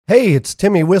Hey, it's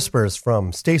Timmy Whispers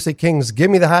from Stacey King's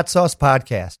Gimme the Hot Sauce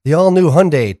podcast. The all-new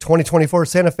Hyundai 2024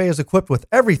 Santa Fe is equipped with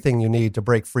everything you need to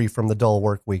break free from the dull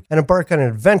work week and embark on an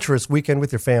adventurous weekend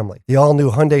with your family. The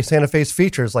all-new Hyundai Santa Fe's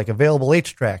features like available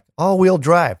H-Track, all-wheel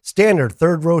drive, standard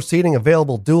third-row seating,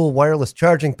 available dual wireless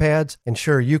charging pads,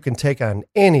 ensure you can take on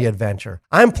any adventure.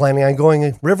 I'm planning on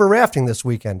going river rafting this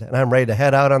weekend, and I'm ready to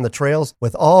head out on the trails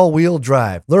with all-wheel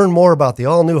drive. Learn more about the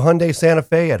all-new Hyundai Santa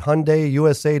Fe at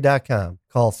HyundaiUSA.com.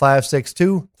 Call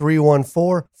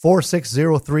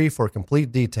 562-314-4603 for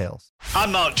complete details.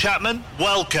 I'm Mark Chapman.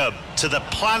 Welcome to the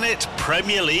Planet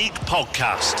Premier League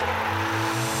podcast.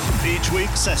 Each week,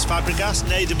 Cesc Fabregas,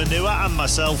 Nader Manua and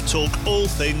myself talk all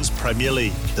things Premier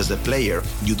League. As a player,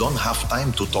 you don't have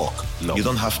time to talk. No. You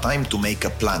don't have time to make a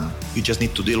plan. You just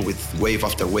need to deal with wave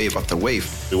after wave after wave.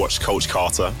 We watched Coach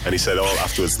Carter and he said,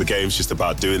 afterwards, the game's just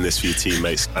about doing this for your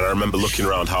teammates. And I remember looking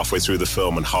around halfway through the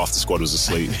film and half the squad was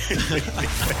asleep.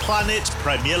 Planet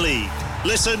Premier League.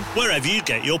 Listen wherever you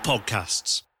get your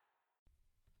podcasts.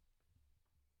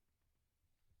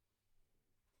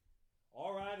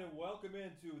 All right, and welcome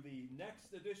into the next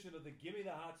edition of the Gimme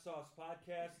the Hot Sauce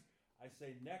podcast. I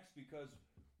say next because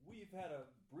we've had a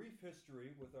brief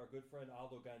history with our good friend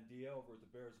Aldo Gandia over at the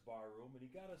Bears Bar Room, and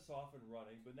he got us off and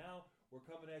running. But now we're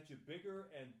coming at you bigger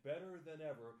and better than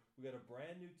ever. We got a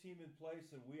brand new team in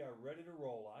place, and we are ready to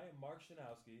roll. I am Mark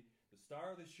Shanowski, the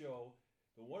star of the show,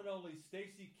 the one and only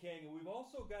Stacey King, and we've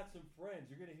also got some friends.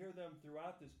 You're going to hear them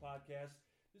throughout this podcast.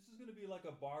 This is going to be like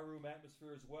a barroom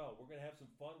atmosphere as well. We're going to have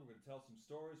some fun. We're going to tell some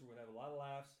stories. We're going to have a lot of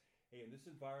laughs. Hey, in this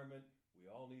environment,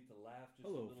 we all need to laugh just a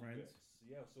little bit.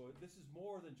 Yeah, so this is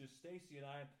more than just Stacey and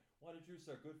I. Want to introduce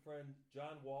our good friend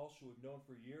John Walsh, who we've known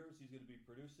for years. He's going to be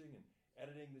producing and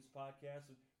editing this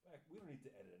podcast. In fact, we don't need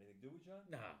to edit anything, do we, John?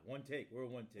 Nah, one take. We're a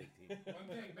one-take team.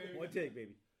 One take, baby. One take,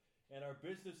 baby. And our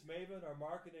business maven, our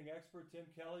marketing expert,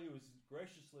 Tim Kelly, who is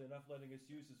graciously enough letting us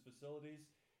use his facilities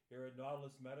here at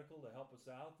Nautilus Medical to help us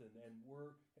out, and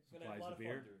we're going to have a lot of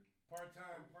fun, dude.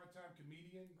 Part-time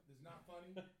comedian is not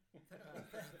funny.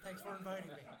 Thanks for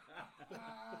inviting me.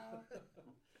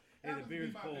 Hey, the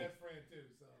beer's my cold. best friend too.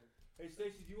 So, Hey,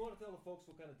 Stacey, do you want to tell the folks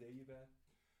what kind of day you've had?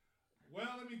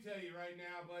 well, let me tell you right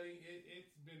now, buddy,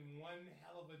 it's been one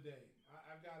hell of a day.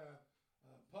 I've got a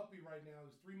puppy right now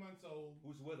who's 3 months old.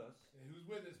 Who's with us? And who's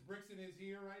with us? Brixton is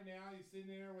here right now. He's sitting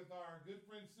there with our good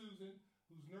friend Susan,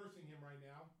 who's nursing him right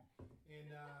now. And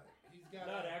he's got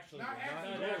Not actually. Not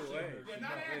Not actually. actually. Yeah,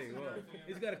 not actually nursing him.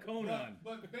 He's got a cone on.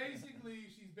 But basically,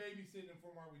 she's babysitting him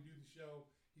for while we do the show.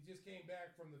 He just came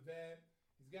back from the vet.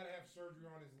 He's got to have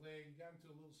surgery on his leg. He got into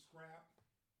a little scrap.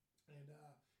 And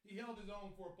he held his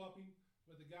own for a puppy,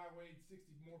 but the guy weighed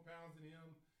 60 more pounds than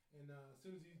him. And as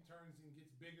soon as he turns and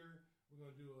gets bigger, we're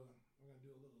gonna do a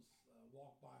little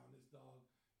walk by on this dog.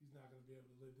 He's not gonna be able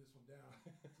to live this one down.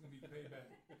 It's gonna be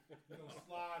payback. We're gonna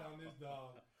slide on this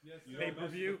dog. Yes, sir.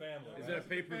 Pay-per-view? Family, Is right? that a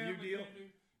pay-per-view Family, deal?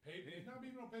 baby. It's not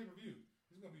even on pay-per-view.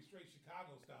 It's gonna be straight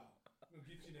Chicago style. We're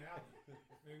gonna get you in the alley.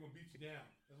 They're gonna beat you down.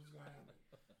 That's what's gonna happen.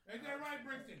 Ain't that right,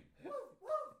 Brixton? Woo, woo.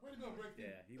 Way to go, Brixton.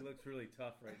 Yeah, he looks really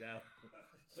tough right now.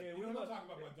 Hey, We we don't want talk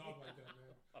about my dog like that,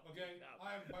 man. Okay?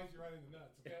 I have to bite you right in the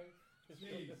nuts, okay?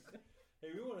 Jeez.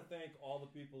 Hey, we want to thank all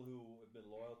the people who have been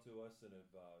loyal to us and have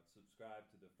subscribed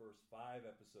to the first 5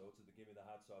 episodes of the Gimme the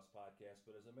Hot Sauce podcast.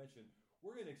 But as I mentioned,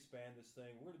 we're going to expand this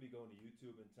thing. We're going to be going to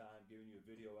YouTube in time, giving you a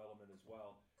video element as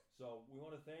well. So we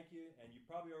want to thank you, and you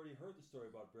probably already heard the story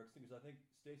about Brixton, because I think,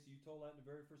 Stacey, you told that in the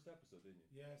very first episode, didn't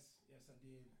you? Yes, I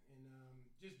did. And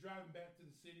just driving back to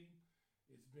the city,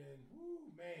 it's been,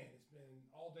 it's been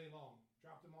all day long.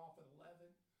 Dropped them off at 11.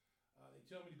 They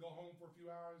tell me to go home for a few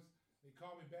hours. They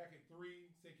call me back at 3,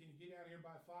 say, can you get out here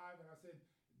by 5? And I said,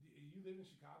 you live in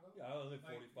Chicago? Yeah, I live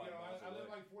 45 miles I away.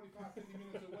 live like 45, 50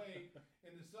 minutes away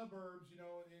in the suburbs, and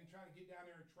trying to get down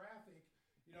there in traffic.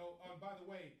 By the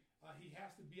way, he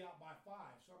has to be out by 5.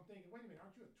 So I'm thinking, wait a minute,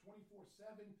 aren't you a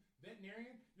 24/7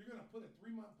 veterinarian? You're going to put a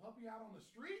 3-month puppy out on the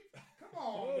street? Come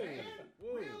on, man.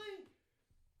 Whoa. Really?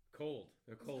 Cold.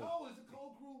 They're cold. It's a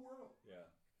cold, cruel world. Yeah.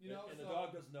 And the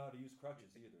dog doesn't know how to use crutches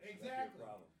either. So Exactly. that'd be a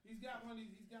problem. He's got one of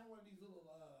these little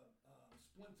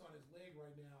splints on his leg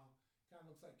right now. Kind of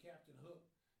looks like Captain Hook.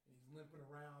 And he's limping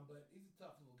around, but he's a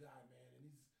tough little guy, man. And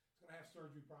he's going to have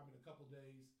surgery probably in a couple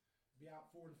days. Be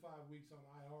out 4 to 5 weeks on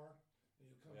IR. And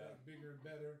he'll come back bigger and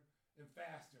better and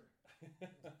faster.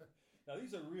 Now,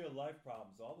 these are real life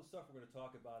problems. All the stuff we're going to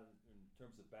talk about in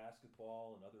terms of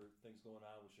basketball and other things going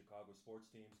on with Chicago sports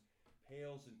teams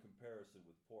pales in comparison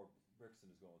with poor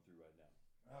Brixton is going through right now.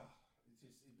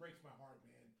 It breaks my heart,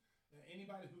 man. Now,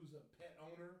 anybody who's a pet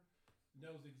owner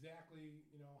knows exactly,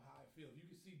 how I feel. If you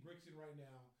can see Brixton right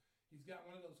now, he's got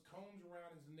one of those combs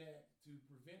around his neck to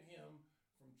prevent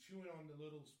chewing on the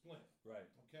little splint. Right.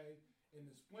 Okay? And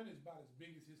the splint is about as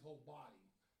big as his whole body.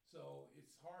 So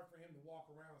it's hard for him to walk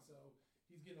around. So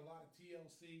he's getting a lot of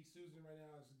TLC. Susan right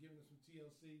now is giving him some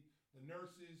TLC. The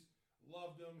nurses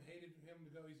loved him, hated him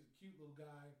to go. He's a cute little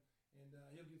guy. And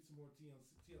he'll get some more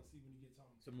TLC when he gets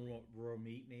home. Some raw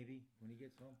meat, maybe, when he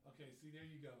gets home. Okay, see, there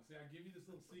you go. See, I give you this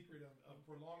little secret of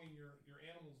prolonging your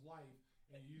animal's life,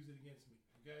 and you use it against me.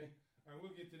 Okay? All right,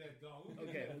 we'll get to that dog. We'll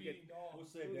get to that feeding dog. We'll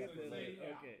save that for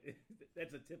later. Okay.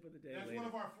 That's a tip of the day. That's later.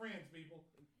 one of our friends, people.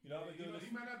 You know, I've been doing this.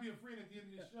 He might not be a friend at the end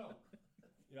of this show.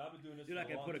 You know, I've been doing this You're for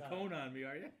not a going to long put a time. cone on me,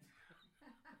 are you?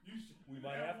 You should. We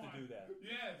might have to do that.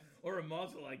 Yes. Or a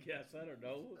muzzle, I guess. I don't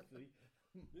know. We'll see.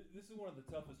 This is one of the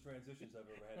toughest transitions I've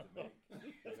ever had to make.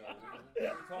 You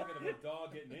know, we're talking about a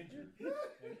dog getting injured,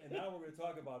 and now we're going to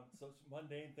talk about such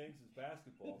mundane things as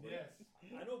basketball. But Yes.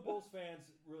 I know Bulls fans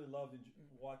really loved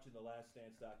watching the Last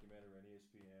Dance documentary on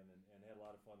ESPN and had a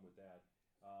lot of fun with that.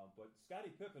 But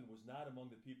Scottie Pippen was not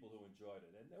among the people who enjoyed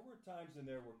it. And there were times in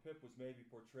there where Pip was maybe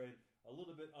portrayed a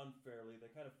little bit unfairly. They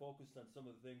kind of focused on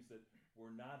some of the things that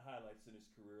were not highlights in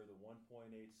his career, the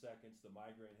 1.8 seconds, the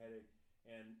migraine headache.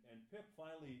 And Pip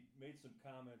finally made some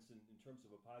comments in terms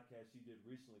of a podcast he did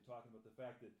recently talking about the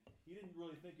fact that he didn't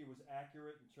really think it was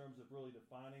accurate in terms of really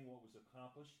defining what was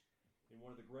accomplished in one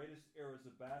of the greatest eras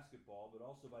of basketball, but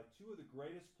also by two of the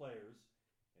greatest players,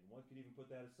 and one can even put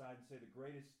that aside and say the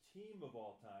greatest team of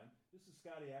all time. This is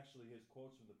Scottie, actually, his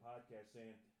quotes from the podcast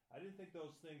saying, I didn't think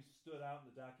those things stood out in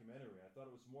the documentary. I thought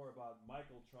it was more about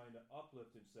Michael trying to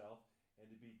uplift himself and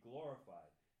to be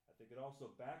glorified. I think it also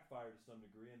backfired to some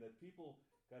degree in that people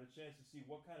got a chance to see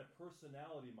what kind of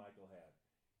personality Michael had.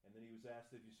 And then he was asked,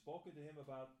 have you spoken to him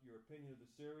about your opinion of the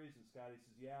series? And Scottie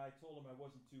says, yeah, I told him I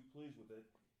wasn't too pleased with it.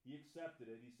 He accepted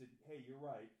it. He said, hey, you're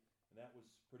right. And that was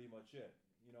pretty much it.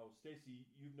 You know, Stacey,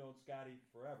 you've known Scottie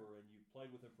forever, and you played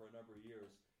with him for a number of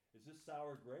years. Is this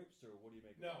sour grapes, or what do you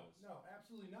make of this? No,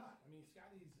 absolutely not. I mean,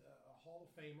 Scottie's a Hall of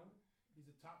Famer. He's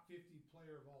a top 50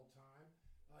 player of all time.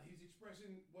 He's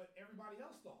expressing what everybody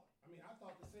else thought. I mean, I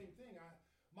thought the same thing.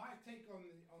 My take on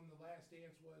the Last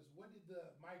Dance was, what did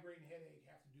the migraine headache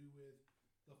have to do with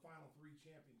the final 3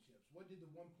 championships? What did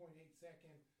the 1.8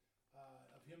 second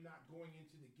of him not going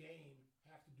into the game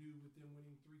have to do with them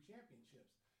winning 3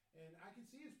 championships? And I can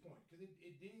see his point, because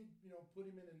it did, put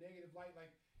him in a negative light.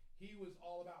 Like, he was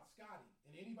all about Scottie.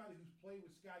 And anybody who's played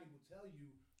with Scottie will tell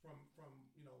you from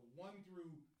 1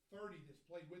 through 30 that's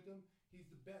played with him,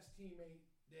 he's the best teammate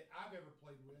that I've ever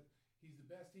played with. He's the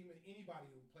best teammate anybody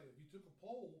who played with. If you took a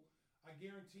poll, I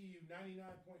guarantee you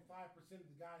 99.5% of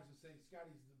the guys would say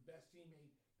Scottie's the best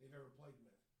teammate they've ever played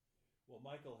with. Well,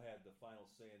 Michael had the final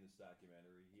say in this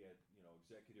documentary. He had,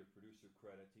 executive producer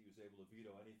credit. He was able to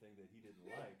veto anything that he didn't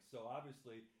like. So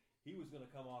obviously, he was going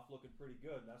to come off looking pretty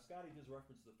good. Now, Scottie just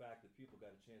referenced the fact that people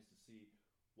got a chance to see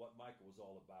what Michael was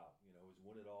all about. His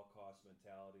win-at-all-cost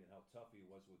mentality and how tough he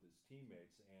was with his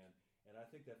teammates. And I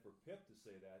think that for Pip to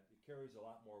say that, it carries a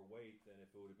lot more weight than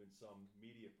if it would have been some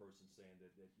media person saying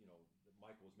that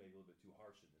Michael was maybe a little bit too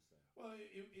harsh in this thing. Well,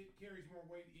 it carries more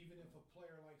weight even if a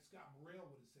player like Scott Burrell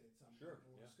would have said something. Sure,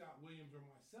 or yeah. Scott Williams or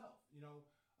myself.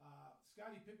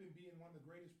 Scottie Pippen being one of the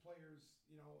greatest players,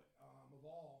 of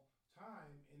all time,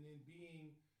 and then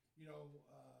being,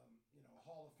 a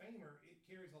Hall of Famer, it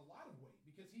carries a lot of weight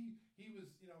because he was,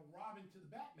 Robin to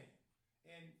the Batman.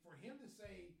 And for him to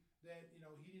say that,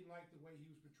 he didn't like the way he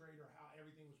was portrayed or how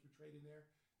everything was portrayed in there,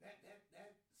 that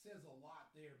says a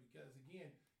lot there because, again,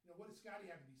 what does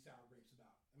Scottie have to be sour grapes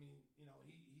about? I mean,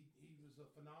 he was a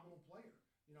phenomenal player.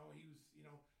 He was,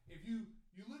 if you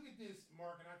look at this,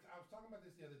 Mark, and I was talking about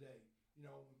this the other day,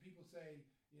 when people say,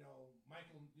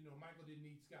 Michael didn't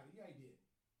need Scottie. Yeah, he did.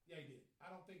 Yeah, he did.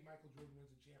 I don't think Michael Jordan wins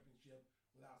a championship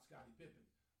without Scottie Pippen.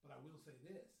 But I will say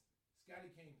this. Scottie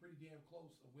came pretty damn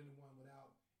close of winning one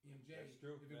without MJ. That's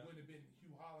true, If it yeah. wouldn't have been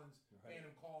Hugh Holland's Right.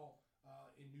 phantom call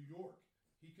in New York,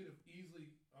 he could have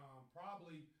easily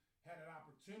probably had an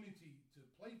opportunity to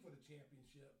play for the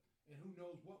championship, and who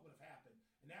knows what would have happened.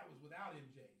 And that was without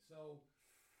MJ. So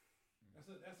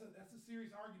that's a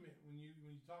serious argument when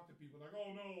you talk to people like,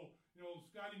 oh no,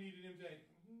 Scottie needed MJ.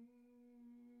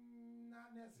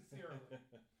 Not necessarily,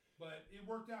 but it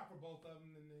worked out for both of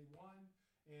them, and they won.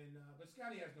 And but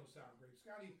Scottie has no sour grapes.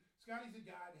 Scotty's a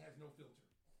guy that has no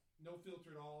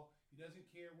filter at all. He doesn't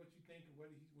care what you think or what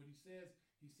he says.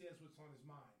 He says what's on his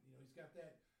mind. He's got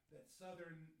that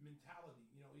Southern mentality.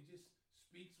 He just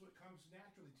speaks what comes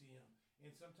naturally to him,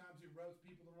 and sometimes it rubs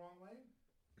people the wrong way.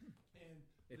 And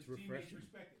It's his teammates refreshing.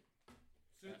 respect it.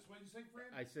 So what did you say, Fred?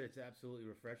 I said it's absolutely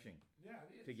refreshing Yeah,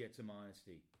 it is. to get some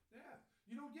honesty. Yeah,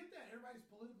 you don't get that. Everybody's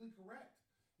politically correct.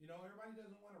 Everybody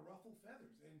doesn't want to ruffle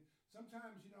feathers. And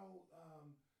sometimes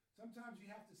sometimes you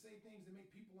have to say things that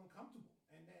make people uncomfortable.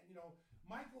 And that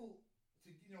Michael,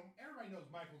 everybody knows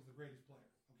Michael's the greatest player.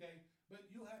 Okay, but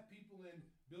you'll have people in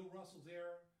Bill Russell's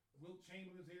era, Wilt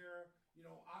Chamberlain's era,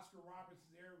 Oscar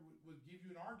Robertson's era would give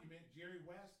you an argument. Jerry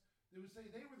West, they would say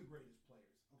they were the greatest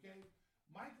players. Okay,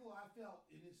 Michael, I felt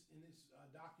in this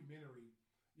documentary,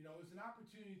 it was an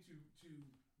opportunity to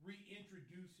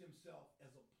reintroduce himself as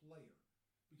a player,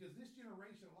 because this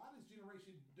generation, a lot of this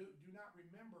generation do not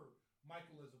remember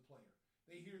Michael as a player.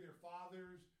 They hear their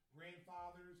fathers,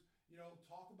 grandfathers,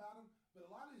 talk about him, but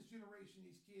a lot of this generation,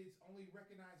 these kids only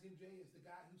recognize MJ as the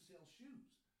guy who sells shoes.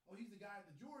 Oh, he's the guy at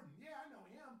the Jordan. Yeah, I know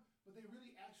him, but they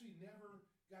really actually never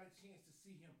got a chance to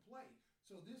see him play.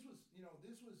 So this was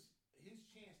his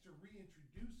chance to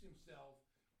reintroduce himself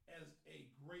as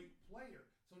a great player.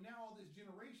 So now all this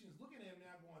generation is looking at him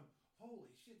now going,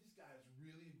 holy shit, this guy is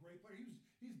really a great player.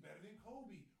 He's better than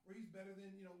Kobe, or he's better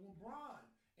than LeBron.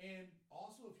 And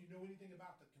also, if you know anything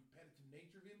about the competitive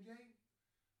nature of MJ,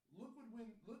 look at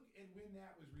when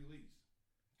that was released.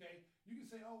 Okay, you can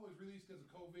say, oh, it was released because of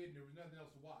COVID and there was nothing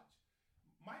else to watch.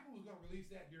 Michael was going to release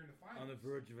that during the finals. On the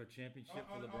verge of a championship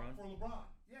for LeBron? For LeBron,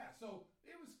 yeah. So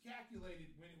it was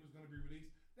calculated when it was going to be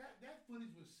released. That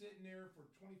footage was sitting there for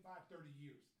 25, 30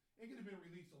 years. It could have been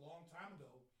released a long time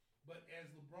ago, but as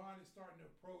LeBron is starting to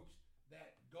approach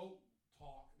that GOAT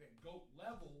talk, that GOAT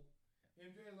level,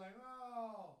 MJ's like,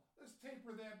 oh, let's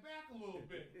taper that back a little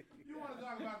bit. You want to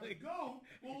talk about the GOAT?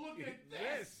 Well, look at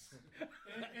this.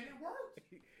 And it worked.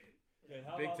 And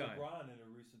how Big about time. LeBron in a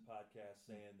recent podcast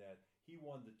saying that he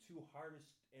won the 2 hardest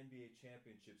NBA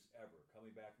championships ever,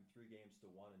 coming back from 3 games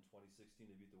to 1 in 2016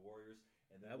 to beat the Warriors,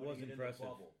 and then That was winning impressive.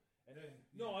 in the bubble. And,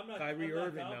 no, I'm not Kyrie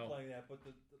Irving, downplaying that, but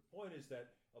the point is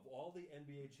that of all the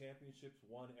NBA championships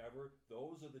won ever,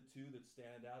 those are the 2 that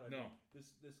stand out. I mean,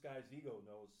 this guy's ego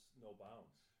knows no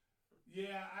bounds.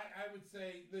 Yeah, I would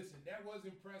say, listen, that was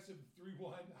impressive,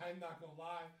 3-1. I'm not going to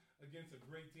lie, against a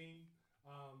great team.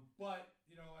 But,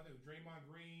 I think Draymond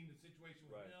Green, the situation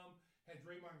with him, had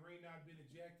Draymond Green not been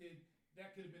ejected,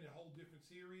 that could have been a whole different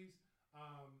series.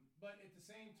 But at the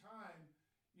same time,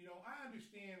 I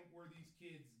understand where these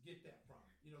kids get that from.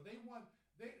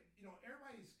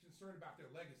 Everybody's concerned about their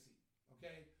legacy,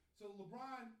 okay? So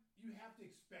LeBron, you have to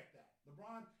expect that.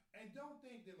 LeBron, and don't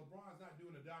think that LeBron's not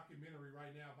doing a documentary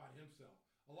right now about himself.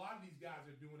 A lot of these guys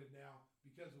are doing it now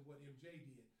because of what MJ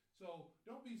did. So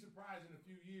don't be surprised in a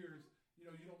few years, you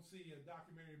don't see a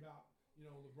documentary about,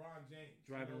 LeBron James.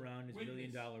 Driving around his $1 million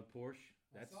Porsche.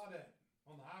 I saw that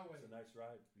on the highway. It's a nice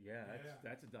ride. Yeah,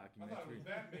 that's a I documentary. thought it was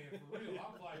Batman for real. I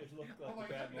was like, It looked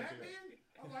like "Is that Batman. Batman?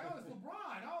 I was like, oh, it's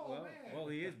LeBron. Oh, man. Well,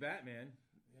 he is Batman.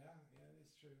 Yeah,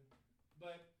 that's true.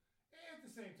 But at the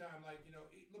same time,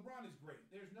 LeBron is great.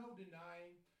 There's no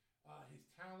denying his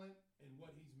talent and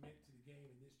what he's meant to the game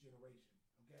in this generation.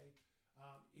 Okay,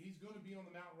 he's going to be on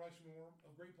the Mount Rushmore of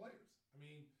great players.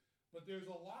 But there's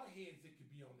a lot of heads that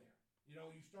could be on there.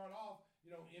 You start off,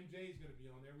 MJ's going to be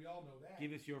on there. We all know that.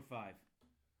 Give us your 5.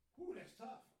 Ooh, that's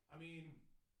tough.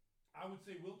 I would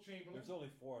say Wilt Chamberlain. There's only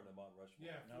 4 in the Mount Rushmore.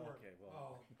 Yeah, No. 4. Okay,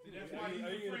 well. See, that's Are why you he's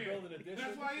the gonna friend. build an addition?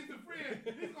 That's why he's the friend.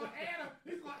 He's gonna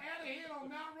add a head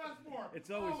on Mount Rushmore. It's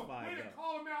always Way 5, to though.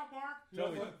 call him out, Mark.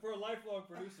 For a lifelong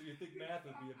producer, you'd think math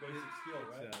would be a basic skill,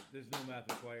 right? There's no math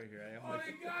required here. Oh,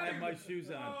 they got I have him. my shoes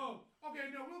on. Oh,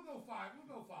 okay. No, we'll go 5. We'll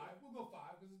go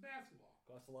 5 because it's basketball.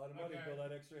 Costs a lot of money to Okay. build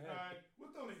that extra head. All right,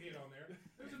 we'll throw the head on there.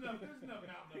 There's enough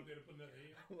mountain up there to put another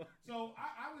head. So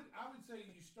I would say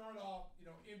you start off,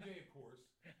 MJ of course,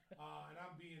 and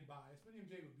I'm being biased, but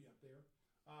MJ would be up there.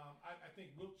 I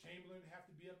think Wilt Chamberlain would have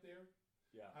to be up there.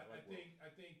 Yeah, I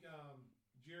think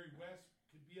Jerry West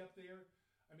could be up there.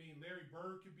 Larry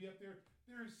Bird could be up there.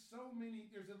 There's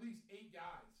at least 8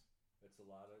 guys It's a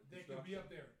lot of that could be up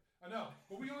there. I know,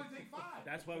 but we only take 5.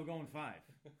 That's why we're going 5.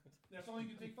 That's only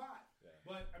you can take 5. Yeah.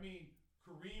 But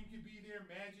Kareem could be there,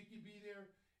 Magic could be there.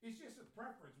 It's just a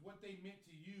preference, what they meant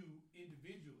to you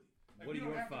individually. What we are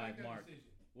don't your have to 5, make that Mark? decision.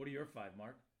 What are your 5,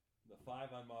 Mark? The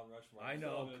 5 on Mount Rushmore. I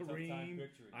know I'm still having a tough time Kareem.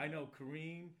 picturing I that. know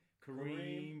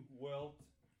Kareem. Wilt,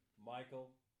 Michael.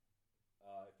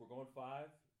 If we're going 5,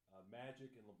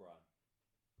 Magic and LeBron.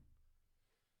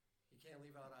 You can't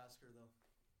leave out Oscar, though.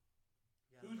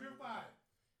 You gotta Who's bring your him 5? up.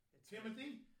 It's-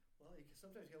 Timothy? Well,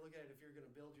 sometimes you gotta look at it if you're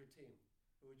gonna build your team.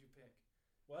 Who would you pick?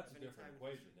 Well, that's a Any different time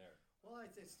equation there. Well,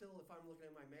 I'd say still, if I'm looking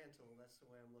at my mantle, that's the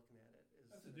way I'm looking at it.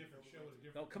 That's a different show. At a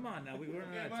different No, come on now. We're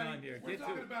running Okay, out of buddy, time here. We're Get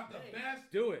talking to it. about the Hey. best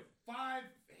Do it. 5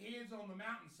 heads on the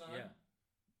mountain, son. Yeah.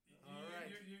 All right.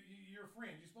 You're a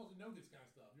friend. You're supposed to know this kind of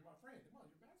stuff. You're my friend. Come on,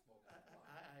 you're a basketball guy. Come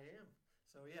on. I am.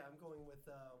 So, yeah, I'm going with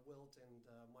Wilt and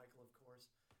Michael, of course.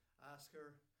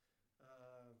 Oscar,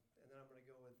 and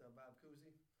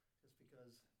Cousy, just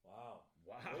because. Wow.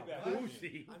 Wow. Way back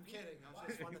Cousy. I'm kidding. I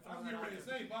just wanted to I throw was that getting out ready to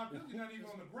there. say Bob Cousy not even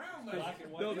on the ground level. Black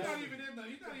and white. No, He's that's- not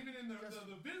even in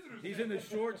the visitors. He's in the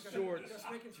short shorts. Just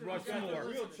making sure. Rush you guys Moore. are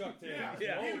Real listening. Chuck Taylor.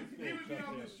 Yeah, Yeah. He would be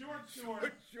on the short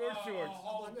shorts. Short shorts.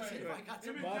 Hall of I wanted to see if I Fame. got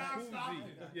some Him and Bob John Cousy.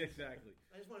 Stockton. Yeah, exactly.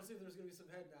 I just wanted to see if there was going to be some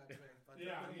head nods there. But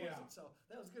Yeah, there yeah. wasn't, so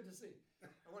that was good to see.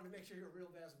 I wanted to make sure you're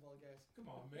real basketball guys. Come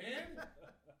on, man.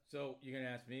 So you're gonna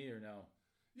ask me or no?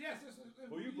 Yes.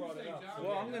 Well, you brought it up, John. so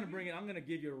Well, I'm gonna bring it. I'm gonna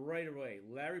give you right away.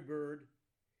 Larry Bird,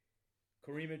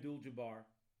 Kareem Abdul-Jabbar,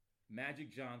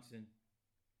 Magic Johnson,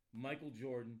 Michael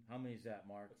Jordan. How many is that,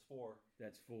 Mark? That's 4.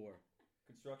 That's 4.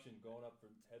 Construction going up for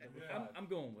head number Yeah. 5. I'm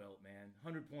going Wilt, man.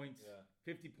 100 points, Yeah.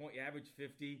 50 point, average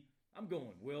 50. I'm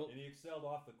going Wilt. And he excelled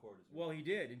off the court as well. Well, he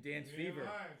did in Dan's You ain't Fever.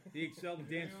 lying. He excelled in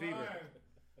You Dan's ain't Fever. lying.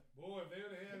 Boy, if they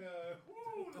would have had the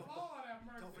Lord have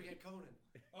mercy. Don't forget Conan.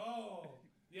 Oh,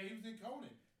 yeah, he was in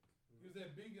Conan. He was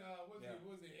that big, what Yeah.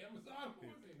 was it, Amazon? What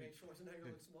was Made it? Schwarzenegger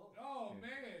look small. Oh,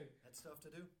 man. That's stuff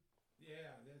to do.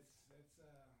 Yeah,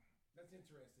 that's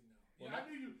interesting though. Well, Yeah,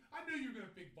 I knew you were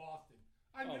gonna pick Boston.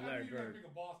 I knew Larry you were gonna Bird. pick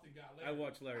a Boston guy. Later. I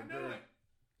watched Larry I knew Bird. it.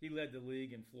 He led the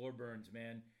league in floor burns,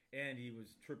 man, and he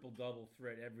was triple-double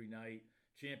threat every night.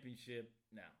 Championship.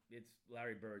 Now it's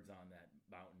Larry Bird's on that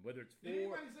mountain, whether it's Did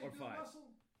 4 anybody say or Bill 5.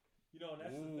 Russell? You know, and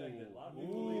that's the thing that a lot of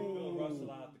people leave Bill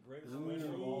Russell out, the greatest winner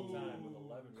of all time with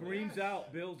 11 Kareem's rings.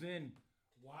 out, Bill's in.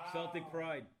 Wow. Celtic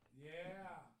pride.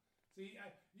 Yeah. See,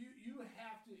 you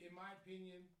have to, in my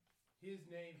opinion, his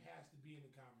name has to be in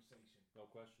the conversation. No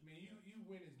question. I mean, you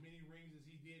win as many rings as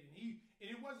he did, and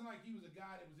it wasn't like he was a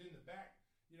guy that was in the back,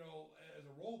 as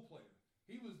a role player.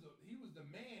 He was the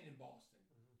man in Boston,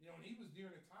 and he was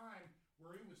during a time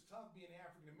where it was tough being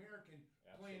African American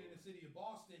playing in the city of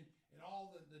Boston, and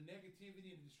all the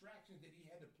negativity and the distractions that he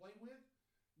had to play with.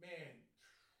 Man,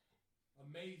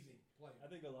 amazing player.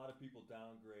 I think a lot of people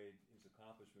downgrade his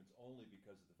accomplishments only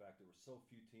because of the fact there were so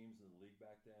few teams in the league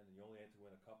back then, and you only had to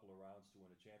win a couple of rounds to win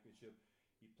a championship.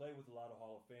 He played with a lot of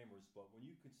Hall of Famers, but when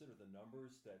you consider the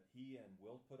numbers that he and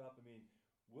Wilt put up, I mean,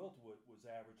 Wilt was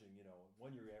averaging,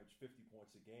 1 year he averaged 50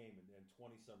 points a game and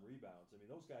 20-some rebounds. I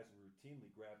mean, those guys would routinely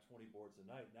grab 20 boards a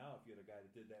night. Now, if you had a guy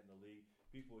that did that in the league,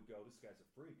 people would go, this guy's a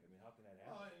freak. I mean, how can that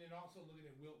happen? And then also looking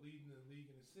at Wilt leading the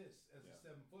league in assists as a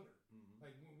 7-footer.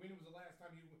 Like, when was the last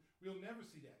time we'll never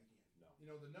see that again.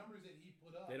 No. The numbers that he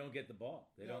put up. They don't get the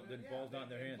ball. The ball's not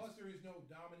in their hands. Plus, there is no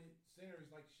dominant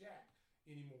centers like Shaq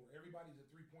anymore. Everybody's a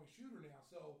three-point shooter now.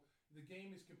 So the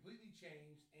game is completely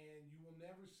changed, and you will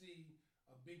never see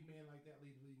a big man like that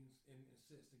lead the league in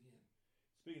assists again.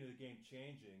 Speaking of the game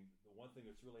changing, the one thing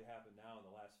that's really happened now in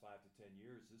the last 5 to 10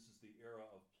 years, this is the era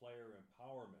of player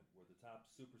empowerment, where the top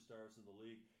superstars in the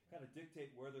league kind of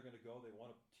dictate where they're going to go. They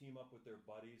want to team up with their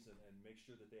buddies and make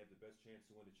sure that they have the best chance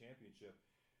to win a championship.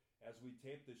 As we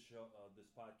tape this show, this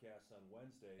podcast on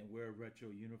Wednesday, And wear a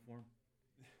retro uniform.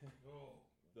 Oh,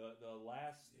 the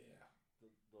last. yeah.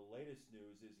 The latest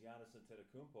news is Giannis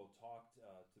Antetokounmpo talked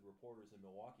to reporters in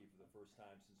Milwaukee for the first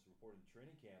time since reporting the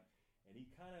training camp, and he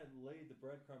kind of laid the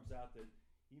breadcrumbs out that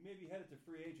he may be headed to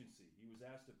free agency. He was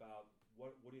asked about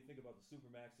what do you think about the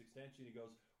Supermax extension. He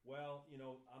goes, well,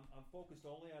 I'm focused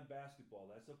only on basketball.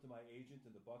 That's up to my agent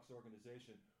and the Bucks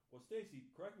organization. Well, Stacey,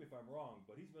 correct me if I'm wrong,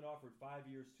 but he's been offered 5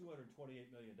 years,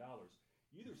 $228 million.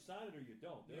 You either sign it or you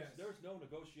don't. There's no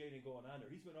negotiating going on there.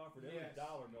 He's been offered every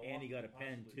dollar. And he got a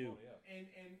pen, too. And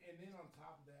then on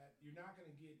top of that, you're not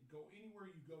going to go anywhere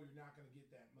you go. You're not going to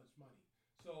get that much money.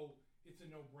 So it's a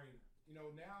no-brainer.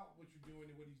 Now what you're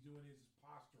doing and what he's doing is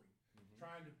posturing,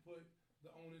 trying to put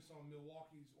the onus on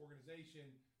Milwaukee's organization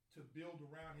to build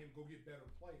around him, go get better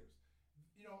players.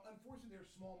 Unfortunately, they're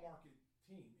a small market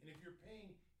team, and if you're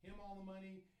paying him all the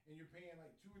money and you're paying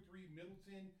like 2 or 3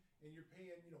 Middleton, and you're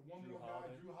paying one more guy,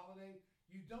 Drew Holiday,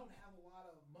 you don't have a lot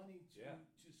of money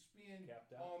to spend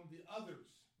on the others,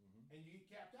 and you get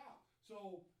capped out.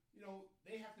 So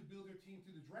they have to build their team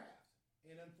through the draft,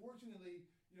 and unfortunately,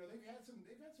 they've had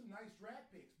some nice draft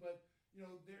picks, but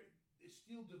they're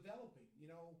still developing.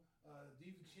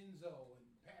 DiVincenzo and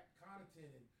Pat Connaughton,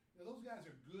 and those guys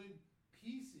are good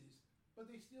pieces, but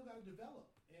they still got to develop.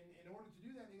 And in order to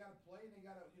do that, they got to play, and they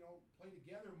got to play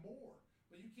together more.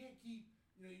 But you can't keep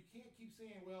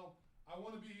saying, well, I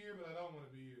want to be here, but I don't want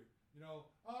to be here.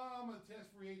 I'm going to test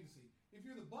free agency. If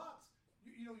you're the Bucks,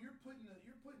 you're putting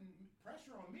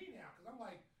pressure on me now, because I'm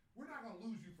like, we're not going to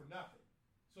lose you for nothing.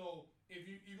 So if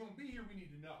you're going to be here, we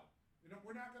need to know.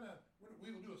 We're not going to.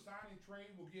 We'll do a signing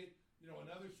trade. We'll get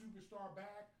another superstar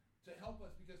back to help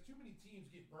us, because too many teams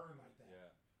get burned like that. Yeah.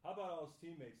 How about all his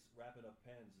teammates wrapping up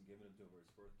pens and giving them to him for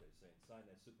his birthday, saying, sign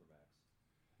that Supermax?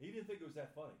 He didn't think it was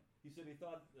that funny. He said he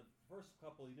thought the first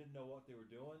couple he didn't know what they were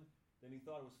doing. Then he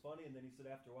thought it was funny, and then he said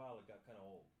after a while it got kind of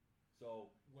old. So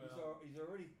he's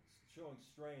already showing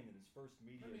strain in his first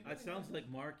media. It sounds like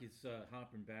Mark is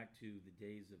hopping back to the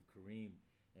days of Kareem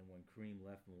and when Kareem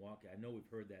left Milwaukee. I know we've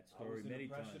heard that story many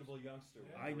times. Impressionable youngster.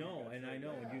 I know, and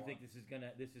you think this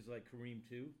is like Kareem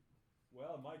too?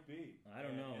 Well, it might be. I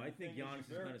don't know. I think Giannis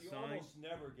is going to sign. You almost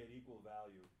never get equal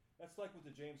value. That's like with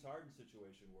the James Harden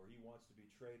situation where he wants to be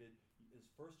traded. His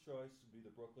first choice would be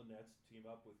the Brooklyn Nets, team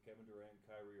up with Kevin Durant and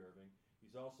Kyrie Irving.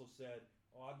 He's also said,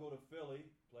 I'll go to Philly,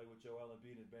 play with Joel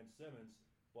Embiid and Ben Simmons,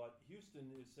 but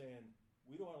Houston is saying,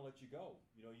 we don't want to let you go.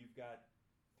 You know, you've got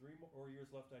 3 more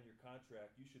years left on your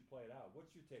contract. You should play it out.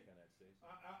 What's your take on that, Stacey?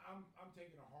 I'm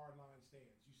taking a hard line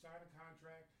stance. You sign a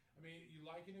contract. I mean, you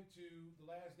liken it to The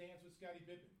Last Dance with Scottie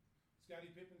Pippen.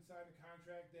 Scottie Pippen signed a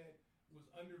contract that was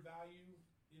undervalued,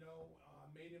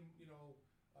 made him,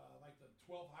 like the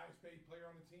 12th highest paid player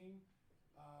on the team.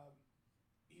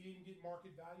 He didn't get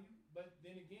market value. But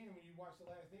then again, when you watch The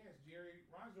Last Dance, Jerry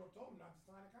Reinsdorf told him not to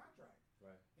sign a contract.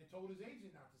 Right. And told his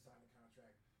agent not to sign a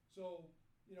contract. So,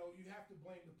 you have to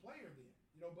blame the player then.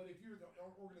 But if you're the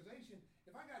organization,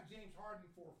 if I got James Harden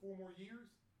for 4 more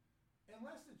years,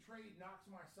 unless the trade knocks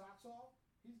my socks off,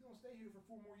 he's going to stay here for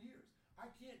 4 more years. I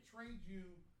can't trade you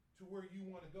to where you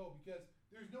want to go because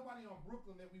there's nobody on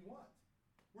Brooklyn that we want.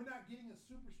 We're not getting a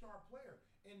superstar player.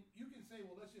 And you can say,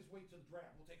 well, let's just wait till the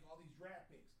draft. We'll take all these draft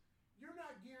picks. You're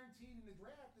not guaranteed in the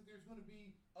draft that there's going to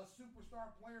be a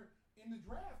superstar player in the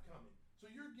draft coming. So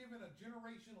you're giving a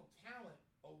generational talent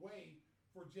away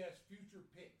for just future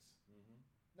picks. Mm-hmm.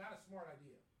 Not a smart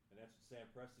idea. And that's what Sam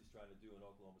Presti's trying to do in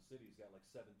Oklahoma City. He's got like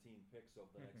 17 picks over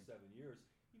the next 7 years.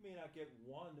 He may not get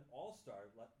one all-star,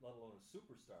 let alone a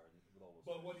superstar with all those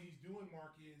But picks. what he's doing,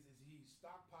 Mark, is he's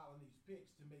stockpiling these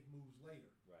picks to make moves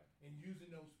later. Right. And using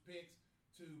those picks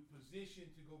to position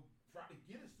to go try to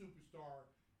get a superstar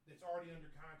that's already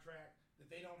under contract that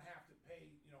they don't have to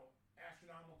pay,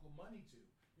 astronomical money to.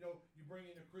 You bring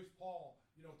in a Chris Paul,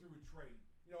 through a trade.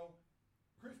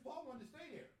 Chris Paul wanted to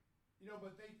stay there.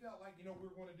 But they felt like,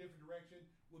 we're going a different direction.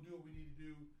 We'll do what we need to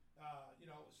do.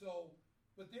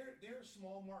 But they're a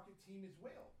small market team as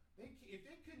well. If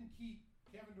they couldn't keep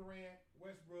Kevin Durant,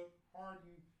 Westbrook,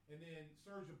 Harden, and then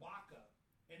Serge Ibaka,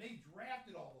 and they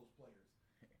drafted all those players,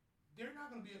 they're not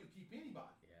going to be able to keep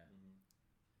anybody. Yeah. Mm-hmm.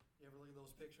 You ever look at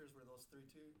those pictures where those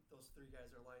three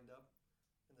guys are lined up?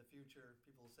 In the future,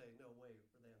 people will say, "No way,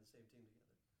 were they on the same team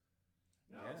together?"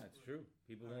 No, Yeah, it's true.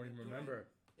 People won't even remember.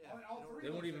 Yeah, All three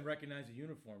They of won't those even are- recognize the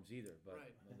uniforms either. But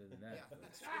Right. other than that, yeah,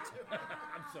 that's true too.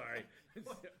 I'm sorry.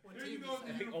 What There you team go is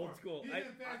with the that? Old uniform. school. He's I- an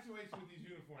infatuation with these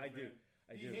uniforms. I do. Man.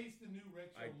 I He do. hates the new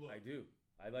retro look. I do.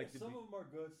 I like to some be. of them are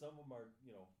good. Some of them are,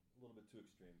 a little bit too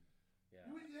extreme. Yeah.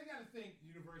 They got to thank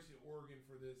University of Oregon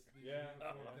for these Yeah.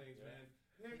 uniform Yeah. things, Yeah. man.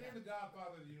 They're the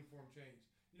godfather of the uniform change.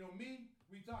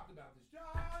 We talked about this.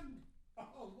 John!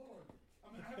 Oh, Lord.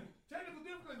 I'm having technical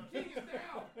difficulties. The king is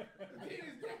down. The king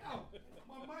is down.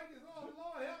 My mic is, oh,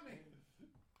 Lord, help me.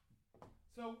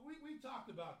 So we talked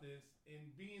about this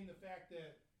and being the fact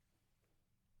that,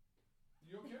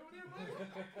 you okay with it,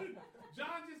 buddy?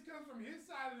 John just comes from his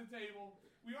side of the table.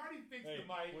 We already fixed the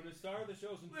mic. When the star of the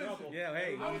show's in Listen. trouble. Yeah.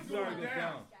 Hey, I when was the star going goes down.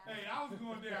 down. Hey, I was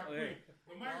going down Hey. quick.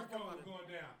 The microphone was going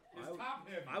down. It's top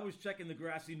heavy. I was checking the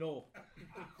grassy knoll.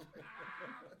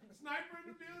 Sniper in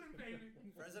the building, baby.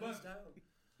 President's down.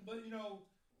 But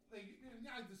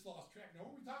I just lost track. Now,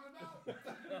 what were we talking about?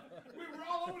 we were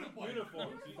all over the place.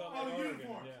 Uniforms. You thought Oh, about Oregon,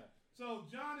 uniforms. yeah. So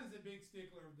John is a big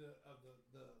stickler of the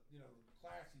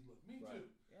classy look. Me Right. too.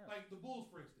 Yeah. Like the Bulls,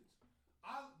 for instance.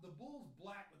 The Bulls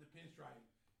black with the pinstripe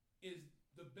is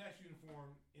the best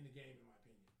uniform in the game, in my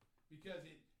opinion, because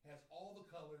it has all the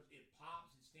colors. It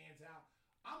pops. It stands out.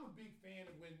 I'm a big fan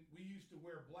of when we used to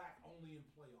wear black only in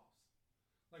playoffs.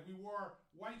 Like we wore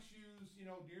white shoes,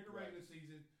 during the regular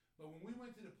season. But when we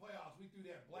went to the playoffs, we threw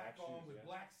that black Black on shoes, with yeah.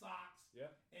 black socks.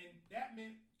 Yeah. And that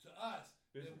meant to us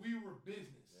that Business. we were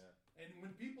business. Yeah. And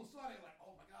when people saw that, like,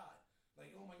 oh my God,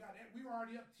 we were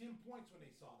already up 10 points when they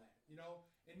saw that,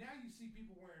 And now you see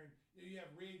people wearing, you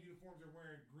have red uniforms, they're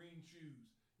wearing green shoes,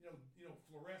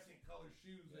 fluorescent colored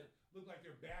shoes that look like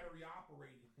they're battery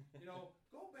operated.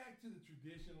 Go back to the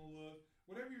traditional look.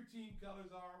 Whatever your team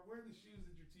colors are, wear the shoes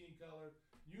that your team color.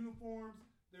 Uniforms,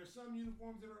 there's some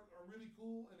uniforms that are really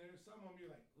cool, and there's some of them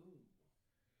you're like, ooh.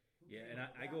 Yeah, and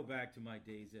I go back to my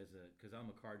days because I'm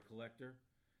a card collector,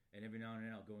 and every now and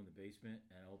then I'll go in the basement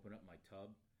and I'll open up my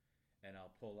tub, and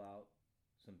I'll pull out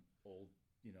some old,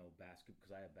 because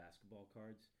I have basketball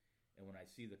cards, and when I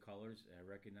see the colors and I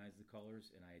recognize the colors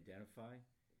and I identify,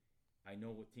 I know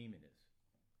what team it is,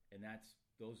 and that's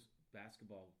those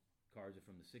basketball cards are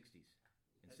from the 60s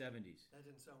and 70s. That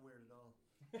didn't sound weird at all.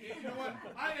 You know what?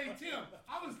 Hey, Tim,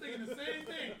 I was thinking the same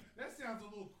thing. That sounds a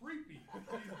little creepy.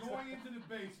 He's going into the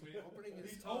basement.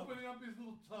 He's opening up his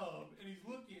little tub, and he's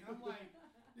looking. I'm like,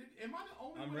 am I the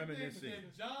only I'm one that reminiscing.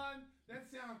 said, John, that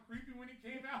sounds creepy when it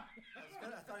came out?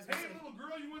 I thought he was Hey, going to say, little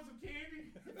girl, you want some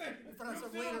candy? put on Come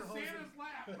some sit later on Santa's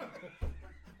lap.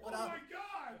 What Oh, up? my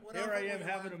God. Here I am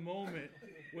having a moment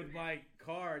with my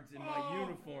cards and my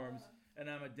uniforms, and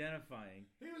I'm identifying,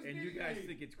 and you guys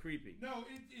think it's creepy. No,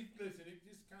 listen, it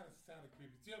just kind of sounded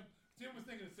creepy. Tim was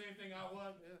thinking the same thing I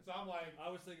was, so I'm like, I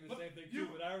was thinking the same thing too,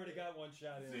 but I already got one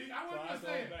shot in. See, I wasn't so gonna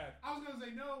say it. back. I was gonna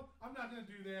say no. I'm not gonna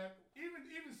do that. Even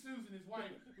Susan, his wife,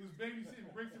 who's babysitting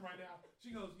Brixton right now, she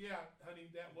goes, "Yeah,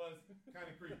 honey, that was kind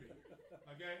of creepy."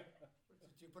 Okay.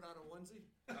 Did you put on a onesie?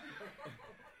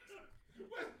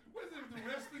 What is it? The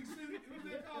wrestling suit? What is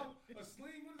that called? A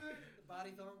sling? What is that? The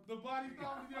body thong? The body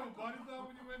thong? Did you have a body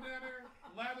thong when you went down there,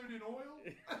 lathered in oil?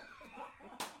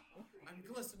 I'm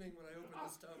glistening when I open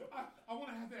this tub. I want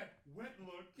to have that wet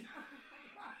look.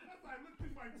 As I look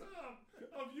through my tub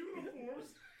of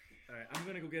uniforms. All right, I'm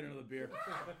gonna go get another beer.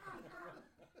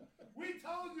 We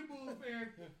told you, Bulls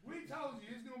fans. We told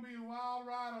you it's gonna be a wild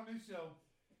ride on this show.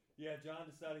 Yeah, John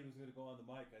decided he was going to go on the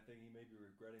mic. I think he may be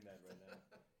regretting that right now.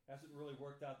 Hasn't really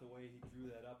worked out the way he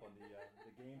drew that up on the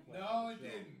game plan. No, it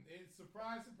didn't. It's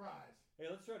surprise. Hey,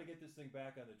 let's try to get this thing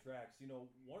back on the tracks. You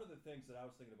know, one of the things that I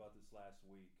was thinking about this last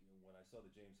week when I saw the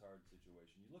James Harden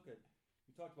situation, you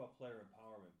talked about player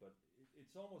empowerment, but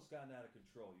it's almost gotten out of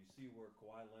control. You see where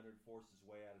Kawhi Leonard forced his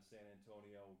way out of San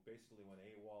Antonio, basically when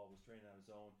AWOL was training on his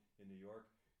own in New York.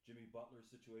 Jimmy Butler's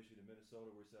situation in Minnesota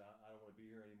where he said, I don't want to be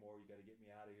here anymore. You got to get me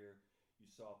out of here. You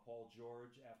saw Paul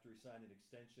George after he signed an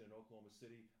extension in Oklahoma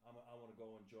City. I want to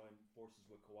go and join forces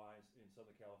with Kawhi in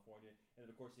Southern California. And then,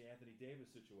 of course, the Anthony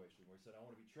Davis situation where he said, I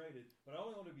want to be traded, but I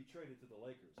only want to be traded to the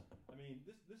Lakers. I mean,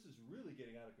 this is really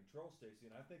getting out of control, Stacey.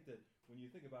 And I think that when you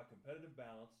think about competitive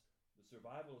balance, the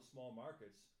survival of small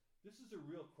markets, this is a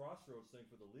real crossroads thing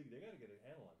for the league. They got to get a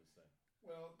handle on this thing.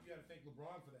 Well, you got to thank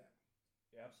LeBron for that.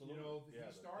 Yeah, absolutely. You know, he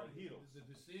started the the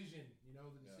decision. You know,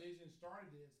 the decision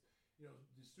started this. You know,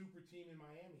 the super team in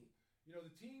Miami. You know,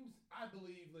 the teams. I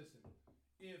believe. Listen,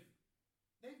 if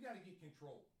they've got to get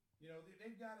control. You know,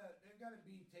 they've got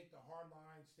to take the hard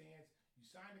line stance. You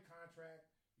sign the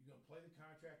contract. You're gonna play the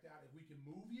contract out. If we can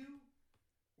move you,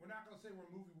 we're not gonna say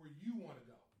we're moving where you want to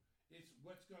go. It's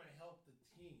what's gonna help the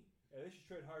team. Yeah, they should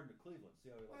trade Harden to Cleveland. See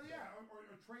how he likes that. Or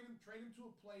trade him to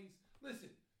a place.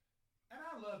 Listen. And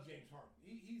I love James Harden.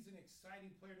 He's an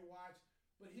exciting player to watch,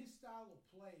 but his style of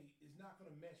play is not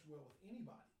going to mesh well with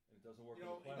anybody. And it doesn't work.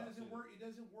 You know, it doesn't work. It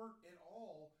doesn't work at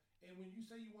all. And when you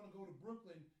say you want to go to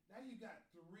Brooklyn, now you've got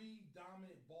three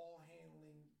dominant ball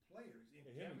handling players.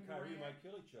 And him and Kyrie might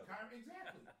kill each other.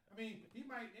 Exactly. I mean,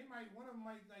 one of them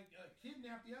might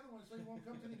kidnap the other one so he won't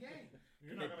come to the game.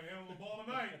 You're not going to handle the ball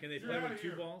tonight. Can they play with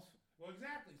two balls? Well,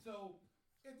 exactly. So.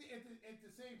 At the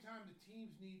same time, the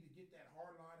teams need to get that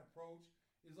hard line approach.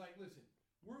 It's like, listen,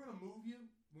 we're going to move you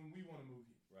when we want to move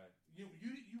you. Right. You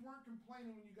weren't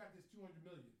complaining when you got this $200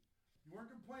 million. You weren't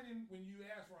complaining when you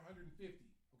asked for $150.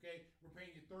 Okay, we're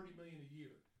paying you $30 million a year.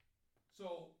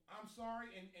 So I'm sorry,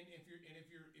 and if you're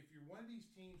one of these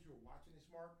teams who are watching this,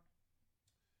 Mark,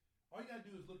 all you got to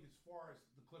do is look as far as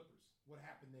the Clippers. What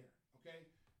happened there? Okay,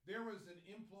 there was an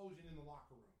implosion in the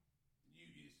locker room.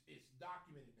 It's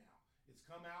documented now. It's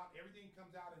come out. Everything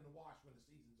comes out in the wash when the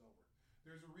season's over.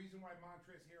 There's a reason why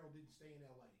Montrezl Harrell didn't stay in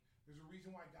L.A. There's a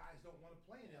reason why guys don't want to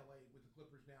play in L.A. with the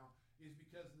Clippers now is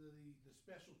because of the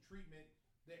special treatment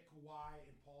that Kawhi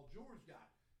and Paul George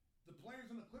got. The players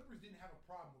on the Clippers didn't have a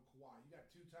problem with Kawhi. You got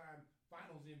two-time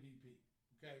Finals MVP.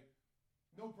 Okay,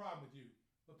 no problem with you.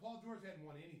 But Paul George hadn't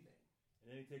won anything.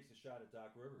 And then he takes a shot at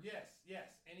Doc Rivers. Yes,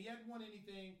 and he hadn't won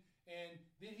anything. And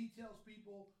then he tells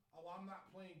people, "Oh, I'm not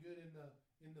playing good in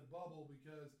the bubble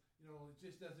because it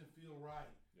just doesn't feel right."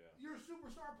 Yeah. You're a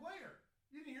superstar player.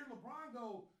 You didn't hear LeBron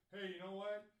go, "Hey, you know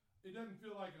what? It doesn't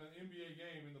feel like an NBA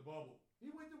game in the bubble."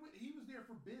 He was there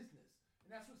for business,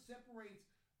 and that's what separates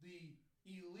the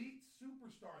elite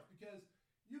superstars. Because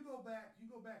you go back and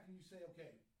you say,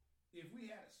 okay, if we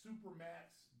had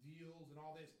supermax deals and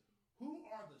all this, who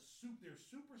are there's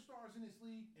superstars in this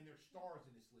league and there's stars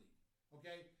in this league,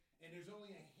 okay? And there's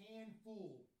only a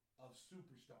handful of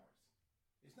superstars.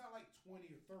 It's not like 20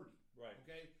 or 30. Right.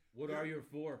 Okay? What are your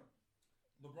four?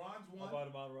 LeBron's one. How about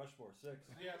Mount Rushmore? 6.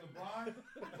 Yeah, LeBron.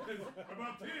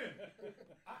 About 10.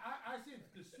 I said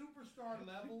the superstar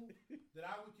level that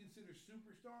I would consider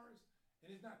superstars,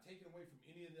 and it's not taken away from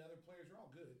any of the other players. They're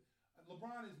all good.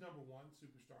 LeBron is number one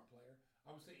superstar player.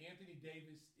 I would say Anthony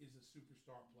Davis is a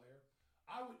superstar player.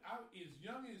 I would as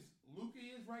young as Luka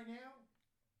is right now,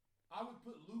 I would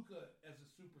put Luka as a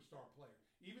superstar player.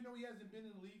 Even though he hasn't been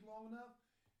in the league long enough,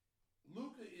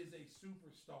 Luka is a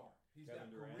superstar. He's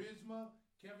Kevin got Durant. charisma.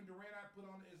 Kevin Durant I put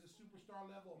on as a superstar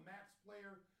level, a max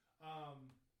player.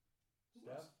 Who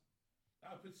Steph? else?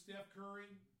 I would put Steph Curry.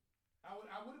 I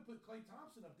would have put Klay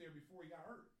Thompson up there before he got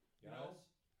hurt. You know?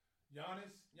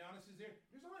 Giannis is there.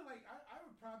 There's only like I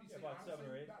would probably say about honestly, 7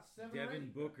 or 8. about 7 or 8. Devin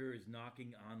Booker is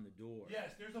knocking on the door.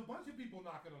 Yes, there's a bunch of people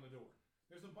knocking on the door.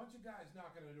 There's a bunch of guys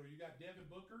knocking on the door. You got Devin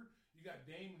Booker. You got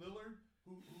Dame Lillard,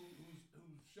 who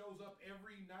shows up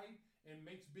every night and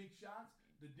makes big shots.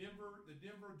 The Denver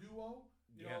duo.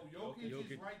 You know, Jokic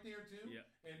is right there too,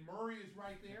 and Murray is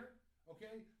right there.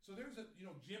 Okay, so there's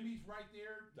Jimmy's right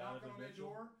there knocking on that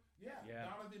door. Yeah.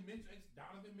 Donovan Mitchell. It's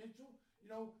Donovan Mitchell. You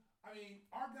know, I mean,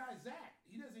 our guy Zach,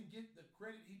 he doesn't get the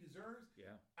credit he deserves.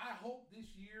 Yeah. I hope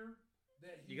this year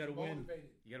that he's You gotta win.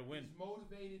 motivated. You got to win. He's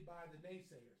motivated by the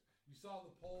naysayers. You saw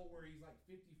the poll where he's like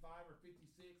 55 or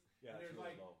 56. Yeah, and it's there's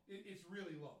really like low. It's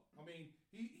really low. I mean,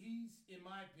 he's in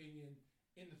my opinion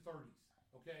in the 30s.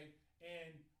 Okay,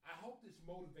 and I hope this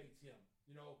motivates him.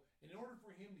 You know, in order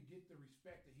for him to get the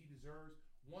respect that he deserves,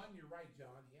 one, you're right,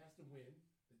 John. He has to win.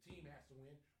 The team has to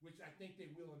win, which I think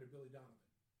they will under Billy Donovan.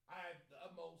 I have the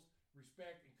utmost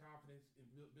respect and confidence in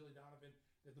Billy Donovan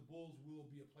that the Bulls will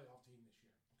be a playoff team this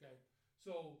year. Okay,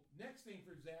 so next thing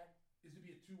for Zach is to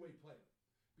be a two-way player,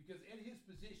 because at his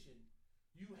position,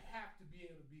 you have to be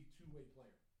able to be a two-way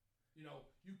player. You know,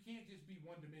 you can't just be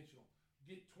one-dimensional.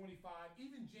 Get 25.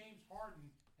 Even James Harden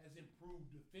has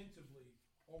improved defensively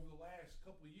over the last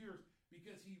couple of years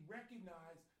because he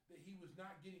recognized that he was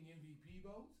not getting MVP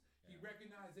votes. He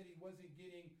recognized that he wasn't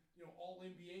getting, all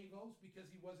NBA votes because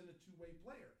he wasn't a two-way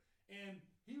player. And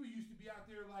he used to be out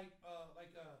there like what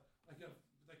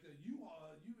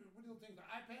are those things, the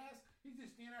iPass? He'd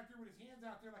just stand out there with his hands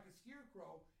out there like a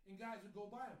scarecrow, and guys would go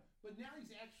by him. But now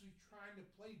he's actually trying to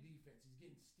play defense. He's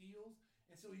getting steals,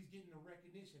 and so he's getting the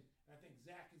recognition. And I think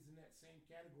Zach is in that same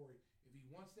category. If he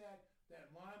wants that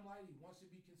limelight, he wants to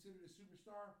be considered a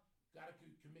superstar, got to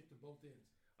commit to both ends.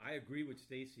 I agree with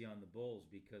Stacy on the Bulls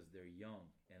because they're young,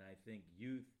 and I think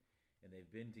youth, and they've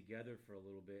been together for a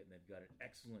little bit, and they've got an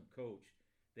excellent coach.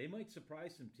 They might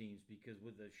surprise some teams because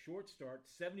with a short start,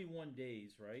 71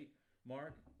 days, right,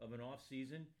 Mark, of an off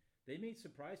season, they may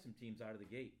surprise some teams out of the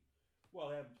gate.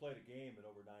 Well, they haven't played a game in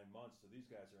over 9 months, so these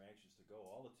guys are anxious to go.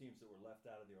 All the teams that were left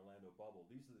out of the Orlando bubble,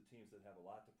 these are the teams that have a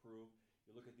lot to prove.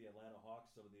 You look at the Atlanta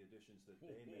Hawks, some of the additions that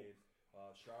they made.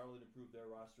 Charlotte improved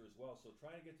their roster as well. So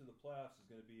trying to get to the playoffs is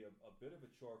going to be a bit of a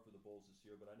chore for the Bulls this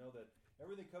year. But I know that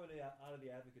everything coming out of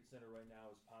the Advocate Center right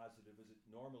now is positive, as it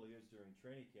normally is during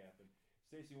training camp. And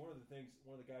Stacey, one of the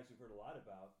guys we've heard a lot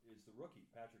about is the rookie,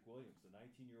 Patrick Williams, the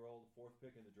 19-year-old, 4th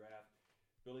pick in the draft.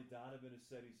 Billy Donovan has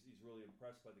said he's really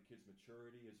impressed by the kid's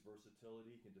maturity, his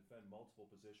versatility. He can defend multiple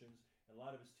positions. And a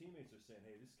lot of his teammates are saying,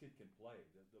 hey, this kid can play.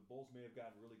 The Bulls may have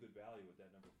gotten really good value with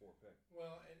that number 4 pick.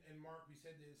 Well, and Mark, we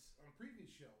said this on a previous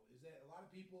show, is that a lot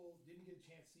of people didn't get a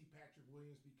chance to see Patrick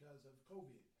Williams because of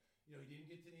COVID. He didn't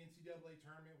get to the NCAA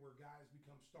tournament where guys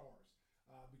become stars,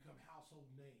 become household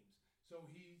names. So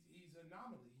he's an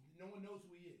anomaly. No one knows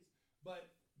who he is.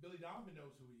 But Billy Donovan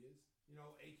knows who he is.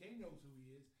 AK knows who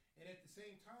he is. And at the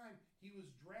same time, he was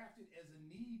drafted as a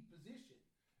need position.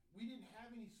 We didn't have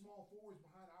any small forwards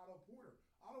behind Otto Porter.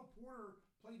 Otto Porter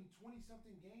played in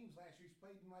 20-something games last year. He's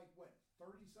played in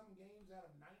 30-something games out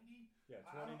of 90? Yeah,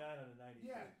 29 out of 92.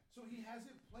 Yeah, so he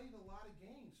hasn't played a lot of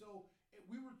games. So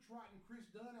we were trotting Chris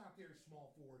Dunn out there as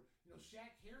small forward.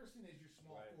 Shaq Harrison is your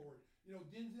small forward.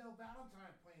 Denzel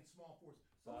Valentine playing small forwards.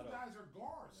 Those guys are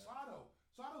guards. Yeah.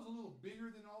 Sato's a little bigger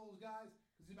than all those guys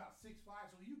because he's about 6'5",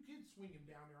 so you could swing him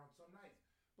down there on some nights.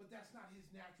 But that's not his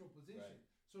natural position.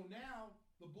 Right. So now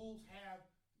the Bulls have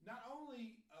not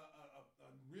only a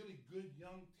really good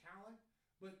young talent,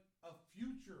 but a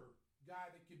future guy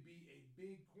that could be a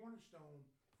big cornerstone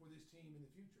for this team in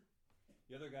the future.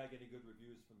 The other guy getting good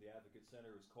reviews from the Advocate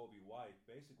Center is Kobe White.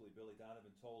 Basically, Billy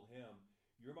Donovan told him,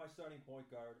 you're my starting point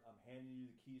guard. I'm handing you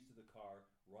the keys to the car.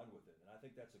 Run with it. And I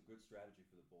think that's a good strategy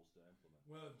for the Bulls to implement.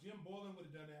 Well, if Jim Boylen would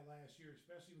have done that last year,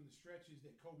 especially when the stretches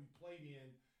that Kobe played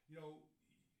in,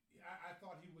 I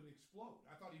thought he would explode.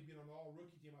 I thought he'd been on the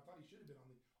all-rookie team. I thought he should have been on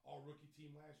the all-rookie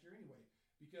team last year anyway,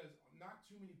 because not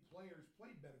too many players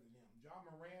played better than him. Ja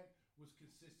Morant was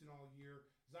consistent all year.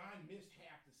 Zion missed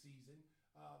half the season.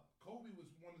 Kobe was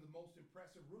one of the most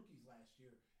impressive rookies last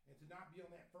year, and to not be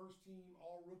on that first team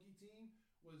all-rookie team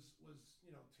was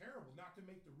terrible. Not to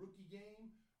make the rookie game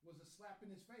was a slap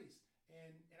in his face.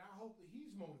 And I hope that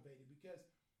he's motivated, because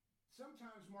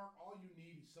sometimes, Mark, all you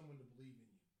need is someone to believe in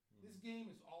you. This game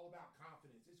is all about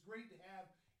confidence. It's great to have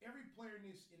every player in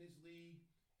this league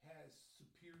has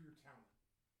superior talent.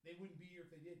 They wouldn't be here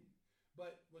if they didn't.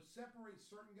 But what separates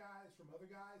certain guys from other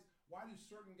guys, why do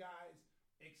certain guys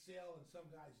excel and some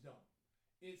guys don't?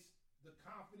 It's the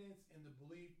confidence and the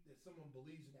belief that someone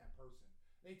believes in that person.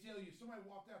 They tell you, if somebody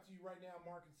walked out to you right now,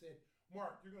 Mark, and said,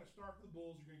 Mark, you're going to start for the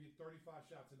Bulls, you're going to get 35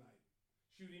 shots a night.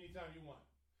 Shoot anytime you want.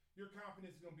 Your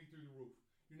confidence is going to be through the roof.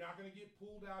 You're not going to get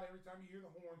pulled out every time you hear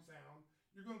the horn sound.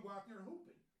 You're going to go out there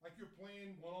hooping. Like you're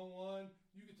playing one-on-one.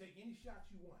 You can take any shots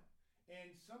you want.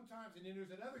 And sometimes, and then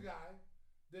there's another guy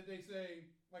that they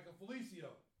say, like a Felicio,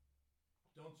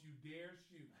 don't you dare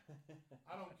shoot.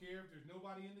 I don't care if there's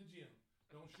nobody in the gym.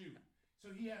 Don't shoot. So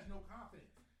he has no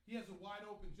confidence. He has a wide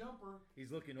open jumper.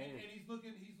 He's looking over. And he's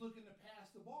looking to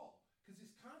pass the ball because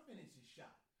his confidence is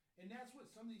shot. And that's what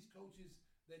some of these coaches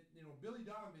that, Billy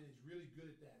Donovan is really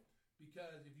good at that.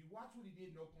 Because if you watch what he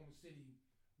did in Oklahoma City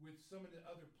with some of the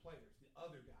other players, the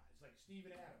other guys, like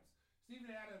Steven Adams.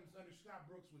 Steven Adams under Scott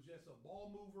Brooks was just a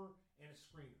ball mover and a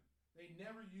screener. They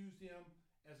never used him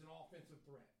as an offensive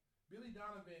threat. Billy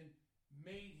Donovan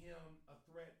made him a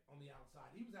threat on the outside.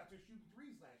 He was out there shooting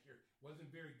threes last year. Wasn't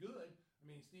very good. I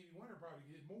mean, Stevie Wonder probably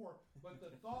did more. But the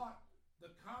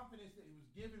confidence that he was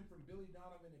given from Billy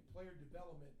Donovan in player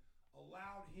development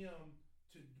allowed him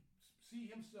to see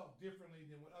himself differently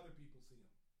than what other people see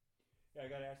him. Yeah,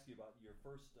 I got to ask you about your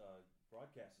first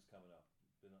broadcast is coming up.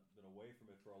 Been away from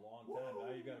it for a long time.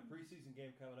 Now you've got a preseason game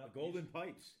coming up. The Golden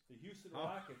Pipes. The Houston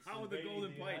Rockets. How are the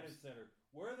Golden United Pipes? Center.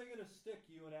 Where are they going to stick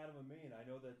you and Adam Amin? I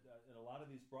know that in a lot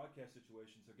of these broadcast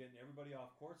situations, they're getting everybody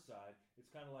off courtside. It's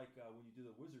kind of like when you do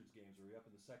the Wizards games where you're up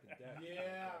in the second deck.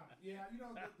 Yeah.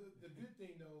 The good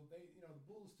thing though, the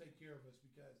Bulls take care of us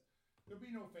because there'll be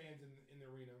no fans in the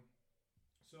arena.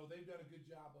 So they've done a good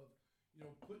job of,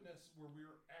 putting us where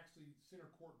we're actually center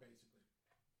court basically.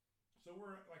 So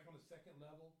we're like on the second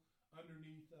level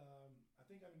underneath, I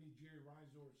think underneath Jerry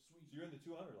Reinsdorf's suite. So you're in the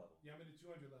 200 level. Yeah, I'm in the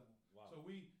 200 level. Wow. So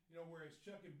we, whereas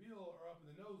Chuck and Bill are up in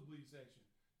the nosebleed section.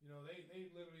 They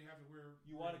literally have to wear.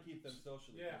 You want to keep them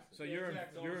socially. Yeah. distant. So you're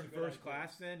exactly. in first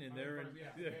class then, and they're in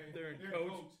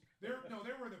coach. They're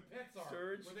where the pets are.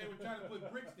 Surge. Where they were trying to put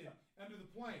Brixton under the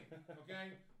plane.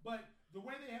 Okay, but the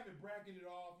way they have it bracketed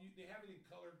off, they have it in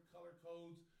color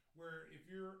codes. Where if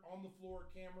you're on the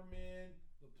floor, cameramen,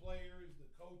 the players, the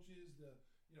coaches,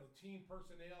 the team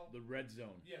personnel, The red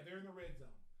zone. yeah, they're in the red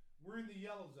zone. We're in the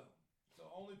yellow zone.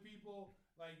 So only people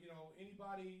like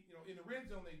anybody in the red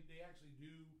zone they actually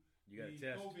do You got the a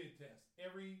test. COVID test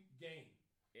every game.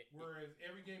 Whereas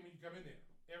every game when you come in there,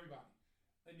 everybody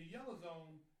in the yellow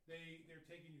zone they're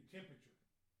taking your temperature.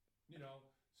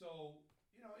 So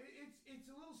it's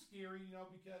a little scary,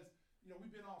 because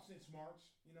we've been off since March,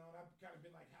 and I've kind of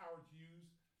been like Howard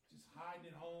Hughes, just hiding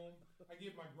at home. I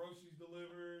get my groceries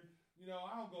delivered.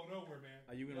 I don't go nowhere, man.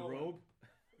 Are you in a robe?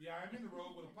 Yeah, I'm in the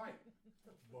robe with a pipe.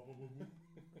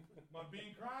 My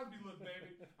Bing Crosby look,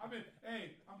 baby. I'm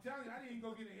telling you, I didn't even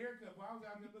go get a haircut, but I was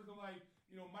out there looking like,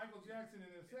 Michael Jackson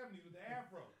in the 70s with the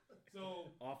afro.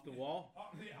 So Off the wall?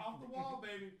 off the wall,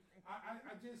 baby. I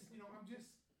just, I'm just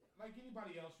like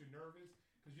anybody else. You're nervous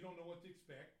because you don't know what to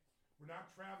expect. We're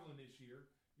not traveling this year.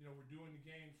 We're doing the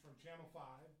games from Channel 5.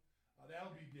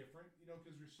 That'll be different, because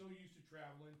we're so used to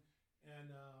traveling,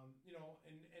 and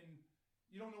and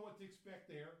you don't know what to expect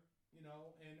there,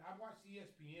 And I watched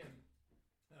ESPN.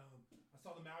 I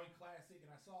saw the Maui Classic,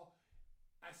 and I saw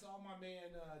my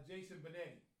man Jason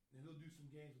Benetti, and he'll do some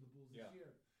games with the Bulls this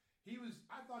year.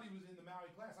 I thought he was in the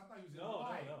Maui class. I thought he was in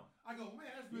Hawaii. No. I go,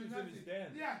 man, that's He really was in his den.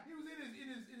 Yeah, he was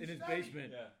in his study.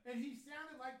 basement. Yeah. And he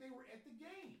sounded like they were at the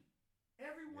game.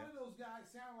 Every one of those guys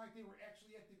sounded like they were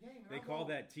actually at the game. And They call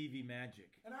that TV magic.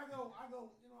 And I go,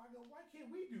 why can't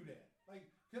we do that? Like,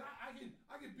 cause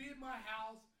I could be in my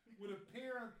house with a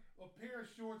pair of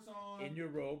shorts on, In your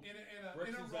robe. in a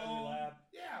Brixton's robe. on your lap.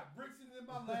 Yeah, Brixton in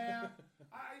my lap.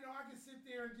 I can sit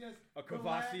there and just A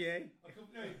relax. Cavassier.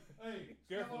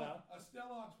 Careful now. A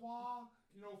Stella Artois,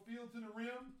 field to the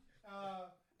rim,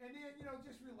 and then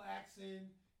just relaxing.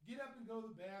 Get up and go to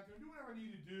the bathroom. Do whatever I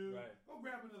need to do. Right. Go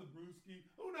grab another brewski.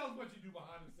 Who knows what you do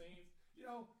behind the scenes?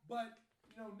 But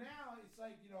now it's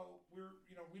like we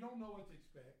don't know what to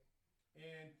expect,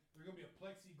 and there's gonna be a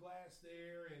plexiglass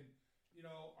there, and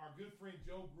our good friend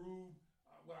Joe Groove.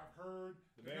 What I've heard,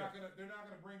 they're not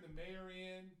gonna bring the mayor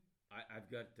in. I've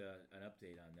got an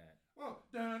update on that. Well,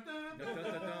 dun, dun, dun,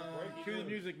 dun, dun. Cue the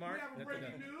music, Mark. We have a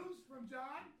breaking news from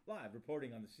John. Live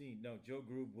reporting on the scene. No, Joe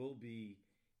Groove will be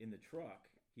in the truck.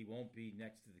 He won't be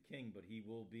next to the King, but he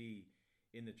will be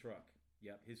in the truck.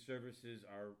 Yep, his services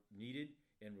are needed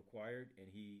and required, and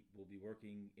he will be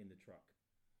working in the truck.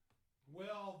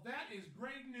 Well, that is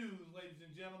great news, ladies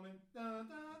and gentlemen.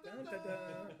 Dun, dun, dun,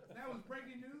 dun. That was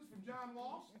breaking news from John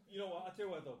Walsh. You know what? I'll tell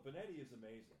you what, though. Benetti is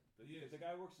amazing. The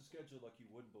guy works the schedule like you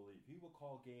wouldn't believe. He will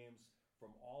call games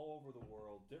from all over the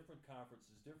world, different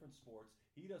conferences, different sports.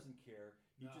 He doesn't care.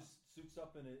 He just suits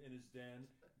up in his den,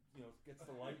 gets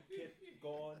the light kit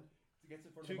going, gets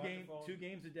in front of the microphone. 2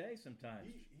 games a day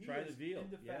sometimes. He Try is the veal.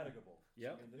 indefatigable.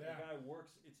 Yep. I mean, the guy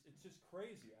works. It's just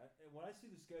crazy. And when I see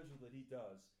the schedule that he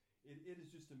does, it is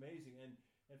just amazing. And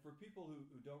for people who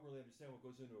don't really understand what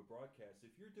goes into a broadcast, if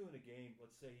you're doing a game,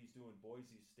 let's say he's doing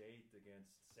Boise State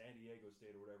against San Diego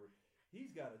State or whatever,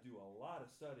 he's got to do a lot of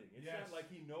studying. It's not like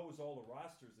he knows all the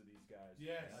rosters of these guys.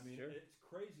 Yes. I mean, it's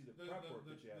crazy the prep work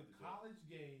that you have to do. The college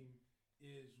game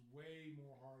is way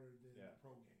more harder than the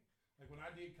pro game. Like when I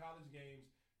did college games,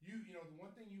 the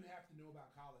one thing you have to know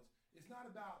about college, it's not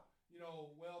about,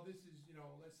 this is,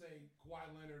 let's say Kawhi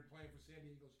Leonard playing for San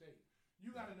Diego State. You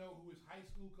got to know who his high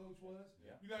school coach was.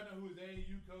 Yeah. You got to know who his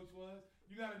AAU coach was.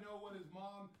 You got to know what his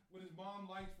mom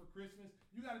likes for Christmas.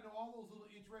 You got to know all those little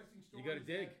interesting stories. You got to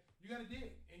dig. You got to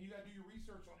dig, and you got to do your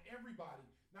research on everybody,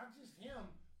 not just him,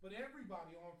 but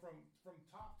everybody from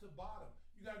top to bottom.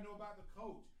 You got to know about the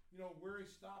coach. Where his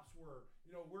stops were.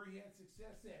 Where he had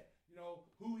success at.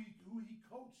 Who he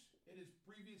coached at his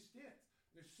previous stints.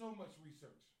 There's so much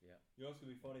research. Yeah. It's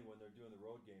going to be funny when they're doing the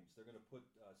road games. They're going to put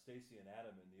Stacy and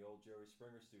Adam in the old Jerry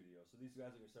Springer studio. So these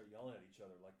guys are going to start yelling at each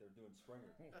other like they're doing Springer.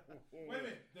 Wait a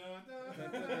minute. Dun, dun,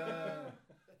 dun, dun.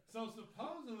 So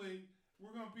supposedly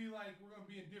we're going to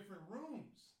be in different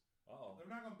rooms. Uh-oh. They're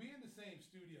not going to be in the same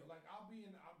studio. Like I'll be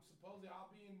in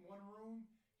one room,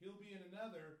 he'll be in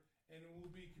another, and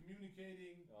we'll be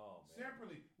communicating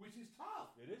separately, which is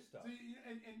tough. It is tough. So,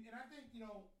 and I think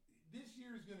this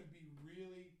year is going to be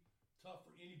really tough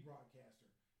for any broadcaster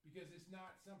because it's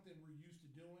not something we're used to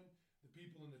doing. The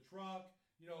people in the truck,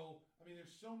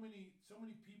 there's so many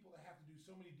people that have to do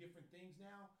so many different things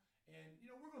now. And,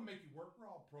 we're going to make it work. We're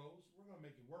all pros. We're going to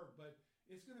make it work. But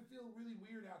it's going to feel really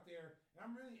weird out there. And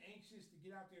I'm really anxious to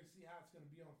get out there and see how it's going to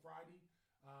be on Friday.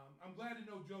 I'm glad to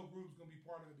know Joe Groove's going to be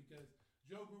part of it because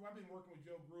Joe Groove, I've been working with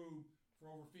Joe Groove for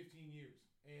over 15 years.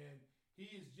 And he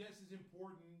is just as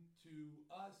important to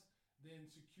us than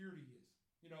security is.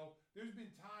 There's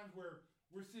been times where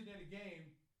we're sitting at a game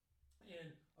and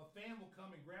a fan will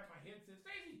come and grab my headset,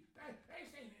 Stacey, hey,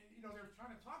 Stacey, they're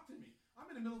trying to talk to me.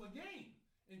 I'm in the middle of a game.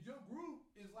 And Joe Groove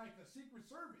is like a Secret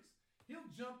Service. He'll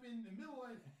jump in the middle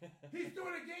and he's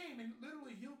doing a game and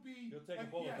literally he'll take a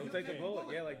bullet. Yeah, he'll take a bullet.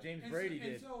 Yeah, like James Brady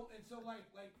did. And so like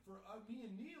for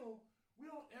me and Neil, we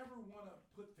don't ever want to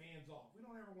put fans off. We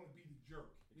don't ever want to be the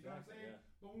jerk. You know what I'm saying?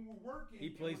 Yeah. But when we're working,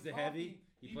 he plays the heavy.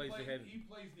 He plays the heavy. He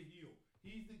plays the heel.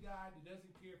 He's the guy that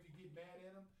doesn't care if you get mad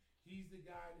at him. He's the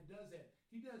guy that does that.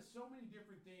 He does so many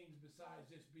different things besides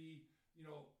just be,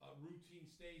 a routine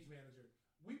stage manager.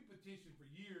 We petitioned for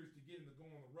years to get him to go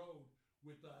on the road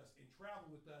with us and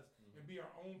travel with us and be our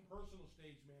own personal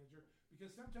stage manager because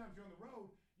sometimes you're on the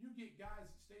road, you get guys,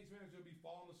 stage managers will be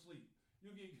falling asleep.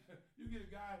 You get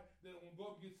a guy that will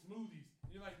go up and get smoothies.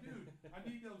 And you're like, dude, I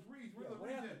need those reads. Where the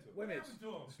reads at? What happened to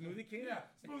him? Smoothie King? Yeah,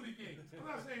 Smoothie King. I'm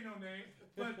not saying no names,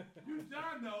 but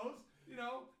John knows,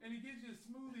 and he gives you a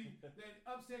smoothie that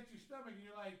upsets your stomach, and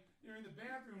you're in the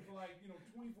bathroom for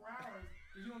 24 hours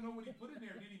because you don't know what he put in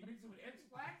there. Did he mix it with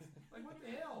X-Lax? Like, what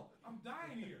the hell? I'm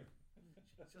dying here.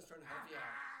 Just trying to help you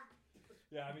out.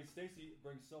 Yeah, Stacy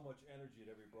brings so much energy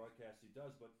at every broadcast he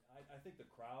does, but I think the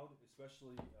crowd,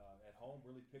 especially at home,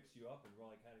 really picks you up and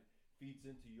really kind of feeds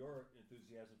into your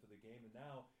enthusiasm for the game. And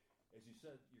now, as you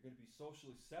said, you're going to be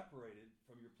socially separated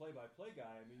from your play-by-play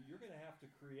guy. You're going to have to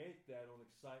create that own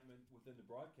excitement within the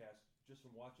broadcast just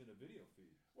from watching a video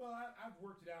feed. Well, I've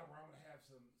worked it out where I'm going to have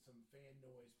some fan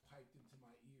noise piped into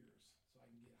my ears so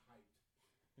I can get hyped.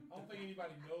 I don't think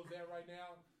anybody knows that right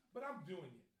now, but I'm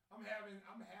doing it. I'm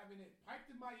having it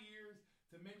piped in my ears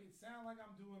to make it sound like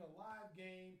I'm doing a live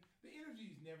game. The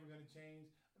energy is never going to change.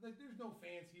 Like there's no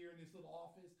fans here in this little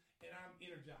office, and I'm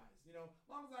energized. As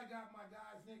long as I got my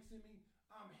guys next to me,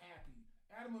 I'm happy.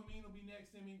 Adam Amin will be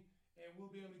next to me, and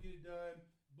we'll be able to get it done.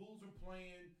 Bulls are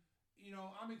playing.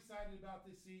 I'm excited about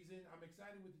this season. I'm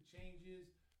excited with the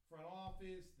changes, front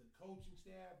office, the coaching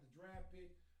staff, the draft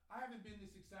pick. I haven't been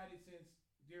this excited since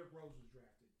Derrick Rose was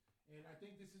drafted. And I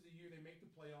think this is the year they make the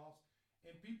playoffs,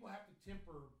 and people have to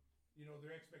temper,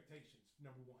 their expectations,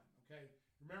 number one, okay?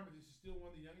 Remember, this is still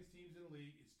one of the youngest teams in the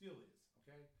league. It still is,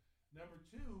 okay? Number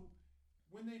two,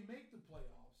 when they make the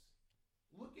playoffs,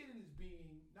 look at it as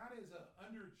being not as an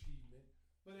underachievement,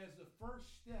 but as the first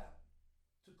step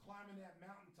to climbing that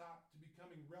mountaintop to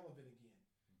becoming relevant again.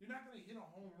 You're not going to hit a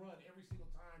home run every single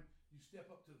time you step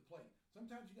up to the plate.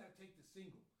 Sometimes you got to take the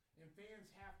single. And fans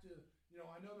have to,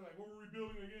 I know they're like, we're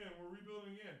rebuilding again.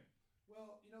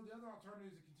 Well, the other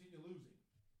alternative is to continue losing.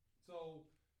 So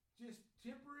just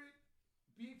temper it.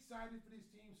 Be excited for this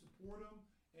team. Support them.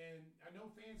 And I know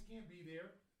fans can't be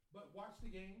there, but watch the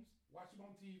games. Watch them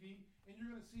on TV. And you're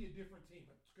going to see a different team,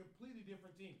 a completely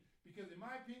different team. Because in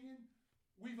my opinion,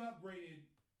 we've upgraded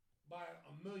by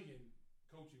a million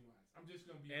coaching-wise. I'm just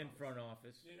going to be honest. front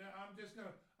office. I'm just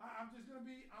gonna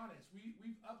be honest.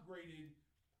 We've upgraded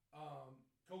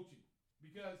coaching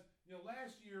because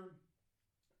last year,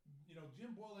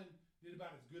 Jim Boylan did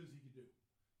about as good as he could do.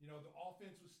 The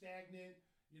offense was stagnant.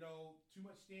 Too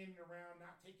much standing around,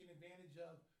 not taking advantage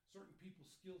of certain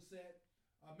people's skill set.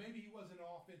 Maybe he wasn't an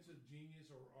offensive genius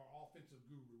or offensive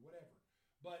guru, whatever.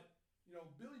 But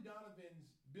Billy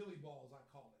Donovan's Billy Ball, as I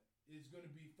call it, is going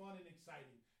to be fun and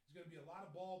exciting. There's going to be a lot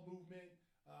of ball movement.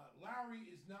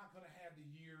 Lowry is not going to have the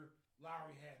year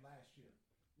Lowry had last year.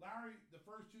 Lowry, the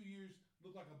first 2 years,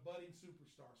 looked like a budding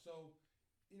superstar. So,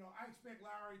 I expect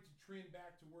Lowry to trend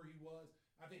back to where he was.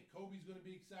 I think Kobe's going to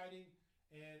be exciting.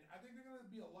 And I think they're going to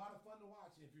be a lot of fun to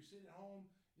watch. And if you're sitting at home,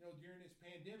 during this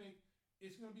pandemic,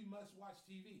 it's going to be must-watch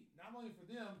TV. Not only for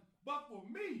them, but for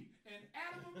me and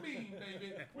Adam Amin,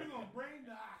 baby. We're going to bring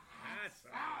the hot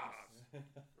sauce.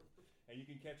 And you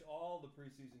can catch all the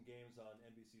preseason games on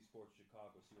NBC Sports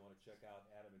Chicago, so you want to check out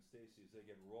Adam and Stacey as they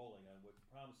get rolling on what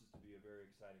promises to be a very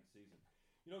exciting season.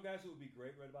 Guys, it would be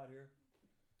great right about here.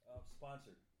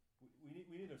 Sponsor. We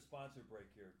need a sponsor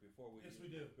break here before we Yes, we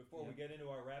do. Before we get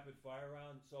into our rapid fire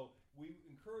round. So we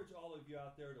encourage all of you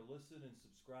out there to listen and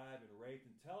subscribe and rate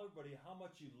and tell everybody how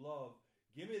much you love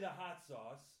Gimme the Hot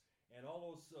Sauce and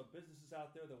all those businesses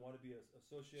out there that want to be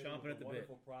associated with a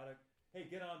wonderful product. Hey,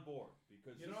 get on board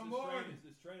because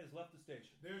this train has left the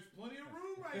station. There's plenty of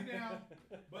room right now,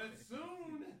 but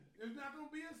soon there's not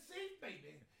going to be a seat,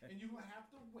 baby, and you're going to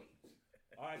have to wait.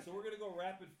 All right, so we're going to go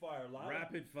rapid fire. A lot of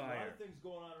things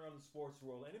going on around the sports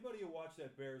world. Anybody who watched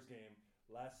that Bears game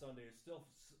last Sunday is still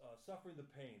suffering the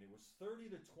pain. It was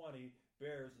 30-20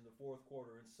 Bears in the fourth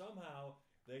quarter, and somehow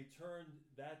they turned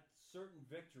that certain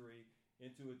victory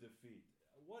into a defeat.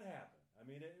 What happened? I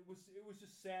mean, it was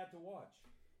just sad to watch.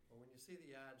 Well, when you see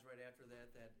the odds right after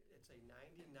that it's a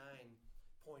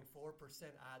 99.4%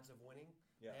 odds of winning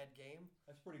that game.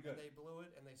 That's pretty good. And they blew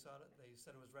it, and they said it was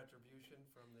retribution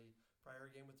from the prior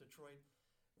game with Detroit.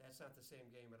 That's not the same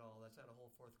game at all. That's not a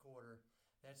whole fourth quarter.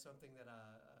 That's something that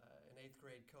an 8th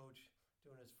grade coach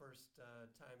doing his first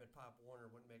time at Pop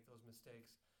Warner wouldn't make those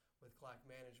mistakes with clock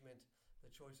management. The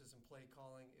choices in play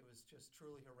calling, it was just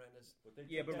truly horrendous. But they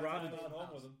took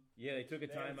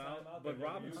a timeout. But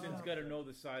Robinson's got to know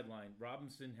the sideline.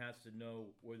 Robinson has to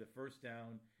know where the first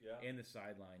down and the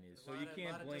sideline is. So you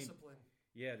can't blame. Discipline.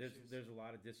 Yeah, there's a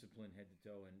lot of discipline head to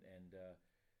toe, and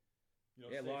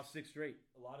lost 6 straight.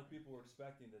 A lot of people were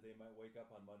expecting that they might wake up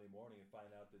on Monday morning and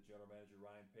find out that general manager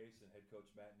Ryan Pace and head coach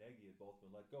Matt Nagy had both been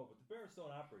let go. But the Bears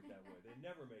don't operate that way. They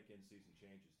never make in-season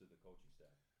changes to the coaching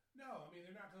staff. No, I mean,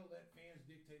 they're not going to let fans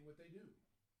dictate what they do.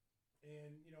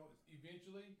 And,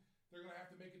 eventually they're going to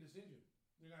have to make a decision.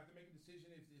 They're going to have to make a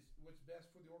decision if it's what's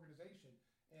best for the organization.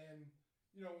 And,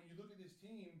 when you look at this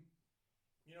team,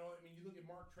 you look at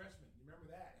Mark Trestman. You remember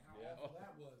that, how awful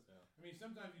that was. Yeah. I mean,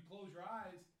 sometimes you close your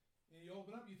eyes and you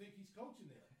open up, you think he's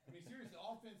coaching there. I mean, seriously, the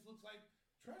offense looks like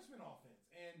Trestman offense.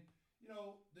 And,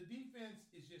 the defense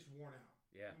is just worn out.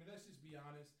 Yeah. I mean, let's just be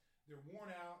honest. They're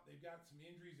worn out. They've got some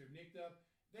injuries. They're nicked up.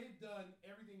 They've done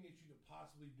everything that you could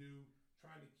possibly do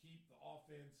trying to keep the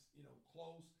offense,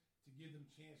 close to give them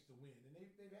a chance to win. And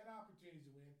they've had opportunities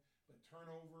to win, but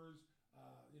turnovers,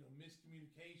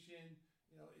 miscommunication,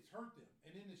 it's hurt them.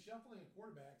 And then the shuffling of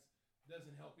quarterbacks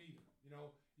doesn't help either. You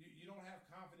don't have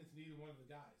confidence in either one of the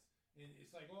guys. And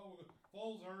it's like,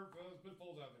 Foles hurt, let's put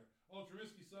Foles out there. Oh,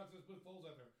 Trubisky sucks, let's put Foles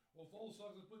out there. Well, Foles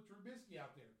sucks, let's put Trubisky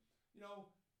out there.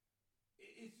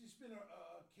 It's just been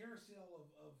a carousel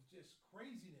of just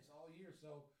craziness all year.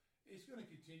 So it's going to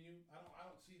continue. I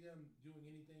don't see them doing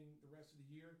anything the rest of the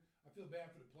year. I feel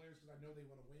bad for the players because I know they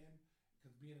want to win.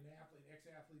 Because being an athlete,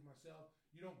 ex-athlete myself,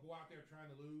 you don't go out there trying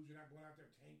to lose. You're not going out there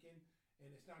tanking,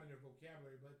 and it's not in their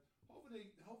vocabulary. But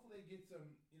hopefully they get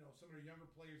some some of their younger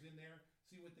players in there,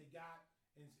 see what they got,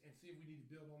 and see if we need to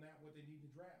build on that, what they need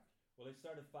to draft. Well, they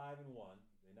started 5-1.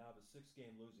 They now have a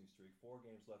 6-game losing streak, 4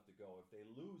 games left to go. If they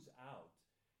lose out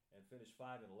and finish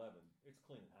 5-11, it's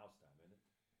cleaning house time, isn't it?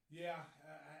 Yeah,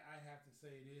 I have to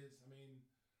say it is. I mean,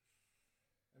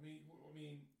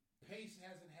 Pace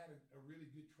hasn't had a really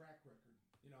good track record,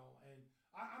 and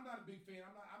I'm not a big fan.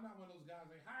 I'm not one of those guys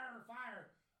like hire or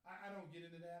fire. I don't get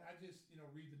into that. I just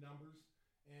read the numbers,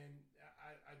 And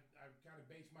I kind of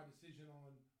base my decision on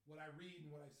what I read and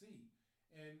what I see.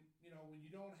 And, when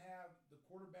you don't have the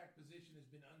quarterback position has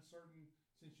been uncertain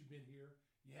since you've been here.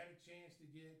 You had a chance to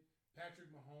get Patrick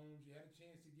Mahomes. You had a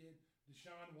chance to get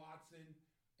Deshaun Watson,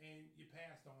 and you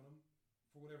passed on them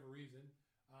for whatever reason.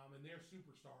 And they're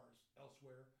superstars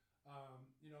elsewhere.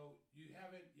 You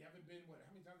haven't been,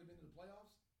 how many times have you been to the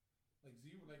playoffs? Like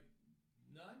zero, like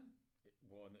none?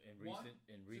 Well, in recent.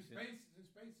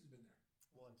 Since Pace has been there.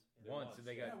 Once, and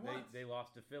they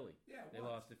lost to Philly. Yeah, they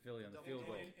lost to Philly on the field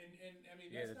goal. And I mean,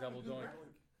 the that's double not a good doink.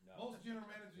 record. Most general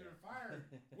managers are fired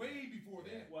way before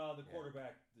then. Well, the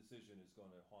quarterback decision is going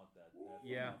to haunt that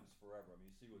office forever. I mean,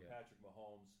 you see what Patrick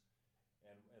Mahomes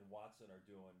and Watson are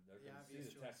doing. They're going to see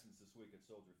the Texans this week at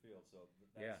Soldier Field, so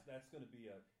that's going to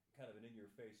be a kind of an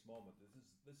in-your-face moment. This is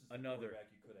the quarterback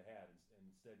you could have had, and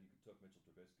instead you took Mitchell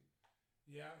Trubisky.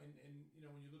 Yeah, and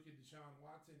when you look at Deshaun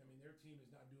Watson, I mean their team is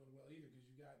not doing well either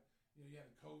because you had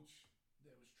a coach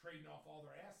that was trading off all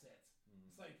their assets.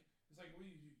 Mm-hmm. It's like what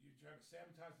you're trying to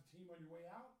sabotage the team on your way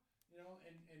out,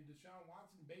 and Deshaun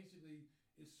Watson basically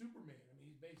is Superman. I mean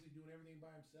he's basically doing everything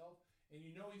by himself, and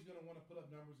he's going to want to put up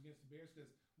numbers against the Bears because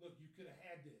look, you could have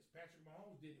had this. Patrick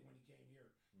Mahomes did it when he came here.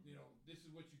 Mm-hmm. This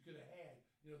is what you could have had.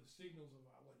 The signals of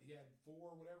what he had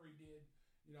 4, whatever he did.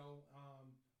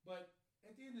 But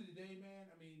at the end of the day,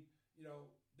 man, I mean,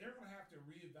 they're going to have to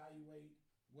reevaluate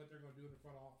what they're going to do in the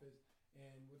front office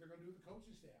and what they're going to do with the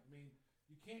coaching staff. I mean,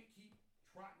 you can't keep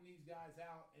trotting these guys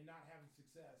out and not having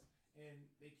success, and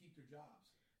they keep their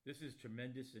jobs. This is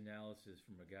tremendous analysis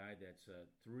from a guy that's a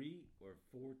 3 or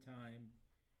 4-time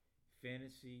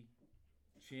fantasy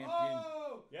champion.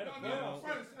 Oh! Yeah,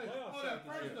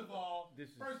 First of all,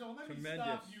 let me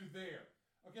stop you there.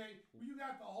 Okay? Well, you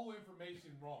got the whole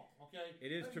information wrong. Okay?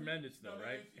 It is tremendous, though,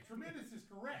 right? Tremendous is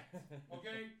correct.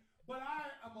 Okay? But I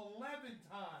am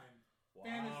 11-time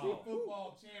fantasy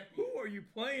football champion. Who are you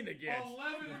playing against?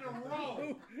 11 in a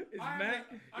row.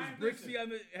 Is Brixie on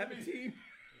the team?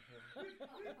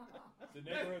 It's a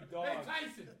neighborhood dog. Hey,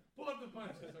 Tyson, pull up the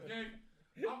punches, okay?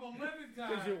 I'm 11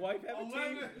 times. Does your wife have a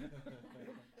team?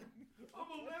 I'm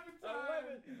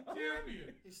 11-time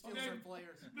champion. He steals her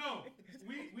players. No,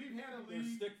 we've had a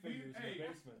league. Stick figures in the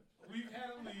basement. We've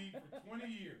had a league for 20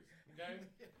 years, okay?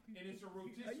 And it's a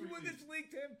rotisserie. Are you in this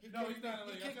league, Tim? No, he's not in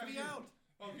the league. He kicked me out.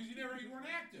 Oh, because you weren't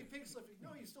active. He pink slipped.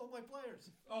 No, you stole my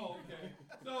players. Oh, okay.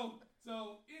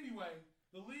 So anyway,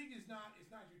 the league is not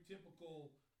your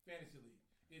typical fantasy league.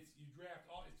 You draft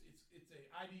all. It's a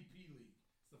IDP league.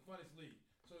 It's the funnest league.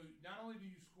 So not only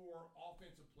do you score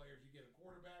offensive players, you get a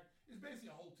quarterback. It's basically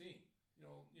a whole team.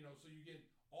 So you get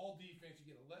all defense.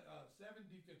 You get 7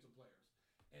 defensive players,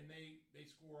 and they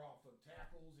score off of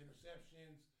tackles,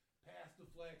 interceptions, pass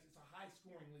deflects. It's a high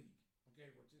scoring league.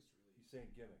 Okay, rotisserie league. He's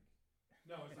saying gimmick.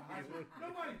 No, it's a high scoring.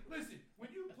 Nobody listen.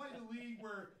 When you play the league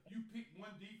where you pick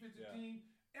one defensive team,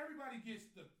 everybody gets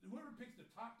whoever picks the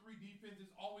top 3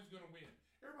 defenses always going to win.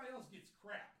 Everybody else gets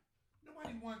crap.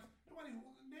 Nobody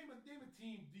name a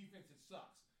team defense that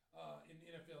sucks in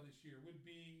the NFL this year would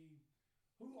be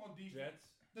who on defense?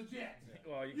 Jets. The Jets.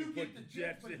 Well, you get the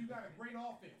Jets, but you got a great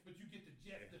offense, but you get the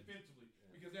Jets defensively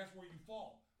because that's where you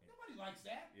fall. Nobody likes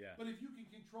that. Yeah. But if you can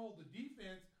control the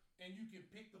defense and you can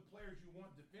pick the players you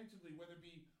want defensively, whether it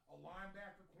be a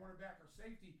linebacker, cornerback, or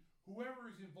safety, whoever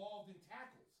is involved in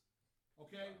tackles,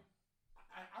 okay. Wow.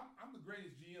 I'm the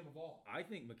greatest GM of all. I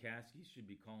think McCaskey should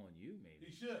be calling you, maybe.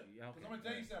 He should. Because I'm going to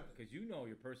tell you something. Because you know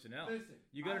your personnel. Listen.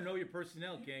 You got to know your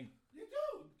personnel, King. You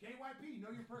do. KYP,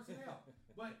 know your personnel.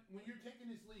 But when you're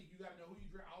taking this league, you got to know who you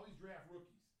draft. I always draft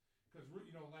rookies. Because,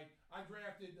 like I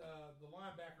drafted the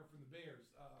linebacker from the Bears,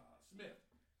 Smith,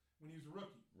 when he was a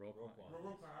rookie. Roquan.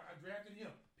 I drafted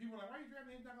him. People were like, why are you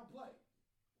drafting him? He's not going to play.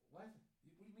 What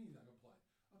do you mean he's not going to play?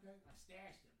 Okay, I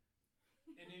stashed him.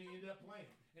 And then he ended up playing.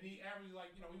 And he averaged he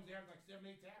was averaging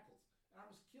 7-8 tackles. And I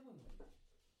was killing him.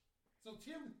 So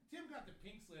Tim got the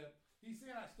pink slip. He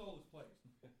said I stole his players.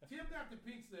 Tim got the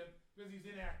pink slip because he's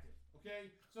inactive.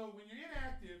 Okay? So when you're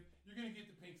inactive, you're going to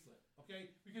get the pink slip.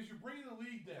 Okay? Because you're bringing the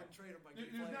league down.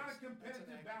 There's not a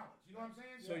competitive balance. You know what I'm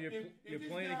saying? So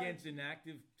you're playing against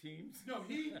inactive teams? No,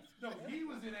 he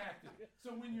was inactive.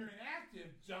 So when you're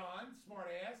inactive, John,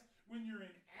 smart ass, when you're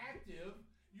inactive,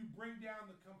 you bring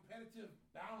down the competitive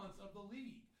balance of the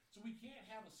league. So we can't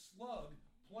have a slug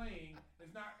playing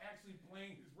that's not actually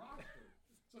playing his roster.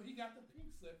 So he got the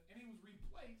pink slip, and he was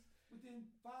replaced within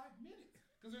 5 minutes.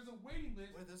 Because there's a waiting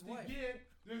list with his to wife. get.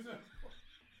 There's a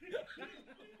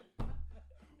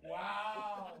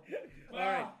Wow. All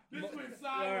right. This Ma- went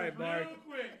all right, sideways Mark. real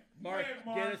quick. Mark,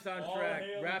 Go ahead, get us on All track.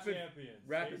 hail the champions.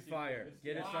 Rapid Stacey, fire. this-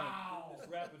 Get us on. Wow. This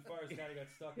rapid fire's kind of got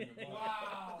stuck in the mud.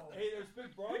 Wow. Hey, there's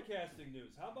big broadcasting news.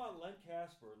 How about Len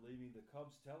Casper leaving the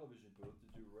Cubs television booth to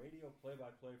do radio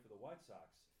play-by-play for the White Sox?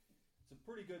 It's a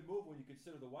pretty good move when you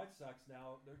consider the White Sox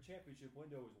now, their championship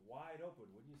window is wide open,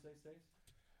 wouldn't you say, Stace?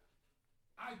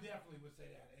 I definitely would say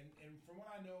that. And from what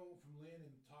I know from Lynn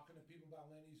and talking to people about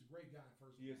Lynn, he's a great guy,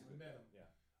 first of He all. is a I good met guy, him. yeah.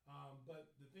 But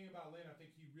the thing about Lynn, I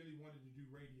think he really wanted to do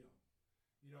radio.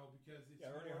 Because it's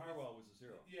Yeah, Ernie more- Harwell was a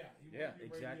zero. Yeah, he Yeah, wanted to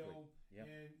do exactly. radio. Yep.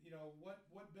 And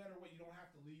what better way? You don't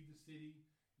have to leave the city.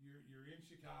 You're in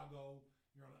Chicago.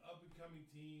 You're on an up and coming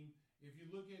team. If you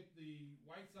look at the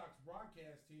White Sox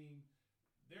broadcast team,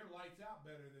 they're lights out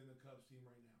better than the Cubs team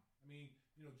right now. I mean,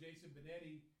 Jason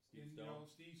Benetti Steve and Stone.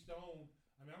 Steve Stone.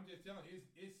 I mean, I'm just telling you,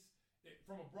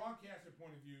 from a broadcaster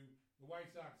point of view, the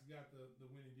White Sox got the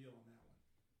winning deal on that one.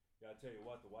 Yeah, I tell you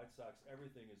what, the White Sox,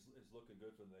 everything is looking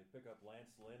good for them. They pick up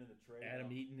Lance Lynn in the trade. Adam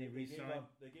Eaton, they gave re-signed.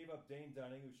 They gave up Dane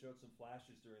Dunning, who showed some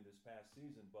flashes during this past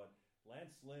season. But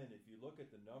Lance Lynn, if you look at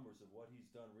the numbers of what he's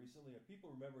done recently, and people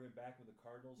remember him back with the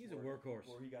Cardinals. He's a workhorse.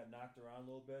 Where he got knocked around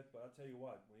a little bit. But I'll tell you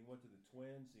what, when he went to the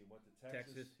Twins, he went to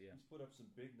Texas. Yeah. He's put up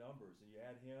some big numbers. And you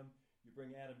add him, you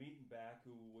bring Adam Eaton back,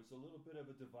 who was a little bit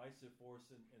of a divisive force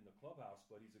in the clubhouse,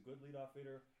 but he's a good leadoff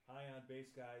hitter, high on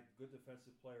base guy, good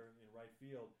defensive player in right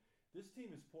field. This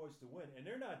team is poised to win, and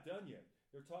they're not done yet.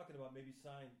 They're talking about maybe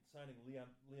signing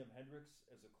Liam Hendricks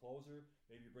as a closer,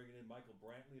 maybe bringing in Michael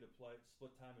Brantley to play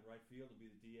split time in right field and be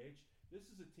the DH. This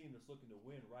is a team that's looking to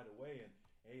win right away, and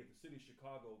hey, the city of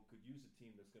Chicago could use a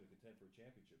team that's going to contend for a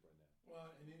championship right now. Well,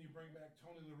 and then you bring back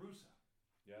Tony La Russa.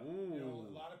 Yeah. Ooh.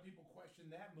 A lot of people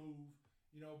question that move,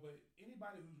 but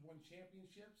anybody who's won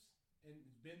championships and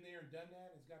has been there and done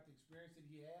that, has got the experience that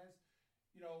he has,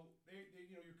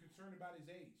 you're concerned about his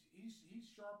age. He's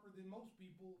sharper than most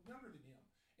people younger than him.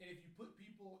 And if you put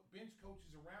bench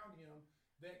coaches around him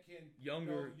that can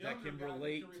Younger, that can guys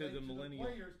relate to the the millennial.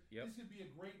 players, Yep. this could be a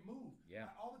great move. Yeah.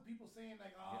 All the people saying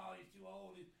like, he's too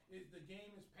old. The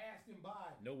game has passed him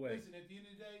by. No way. Listen, at the end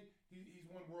of the day, he's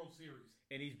won World Series.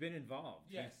 And he's been involved.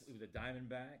 Yes. He's with the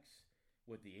Diamondbacks,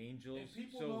 with the Angels. And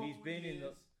people So know he's who been he in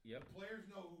the. is. Yep. The players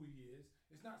know who he is.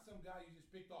 It's not some guy you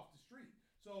just picked off the street.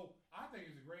 So I think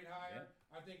it's a great hire.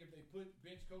 Yeah. I think if they put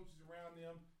bench coaches around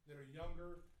them that are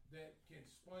younger, that can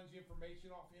sponge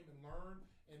information off him and learn,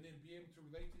 and then be able to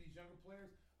relate to these younger players,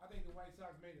 I think the White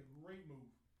Sox made a great move.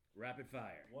 Rapid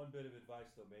fire. One bit of advice,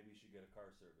 though, maybe you should get a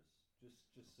car service.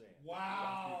 Just saying.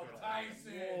 Wow,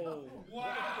 Tyson! Whoa.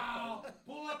 Wow!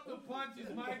 Pull up the punches,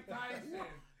 Mike Tyson.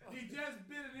 He just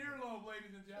bit an earlobe,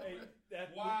 ladies and Hey, gentlemen. that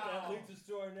Wow. leads us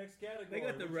to our next category. They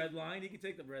got the which red is- line. He can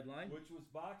take the red line. Which was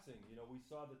boxing. We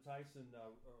saw the Tyson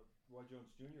Roy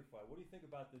Jones Jr. fight. What do you think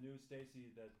about the news,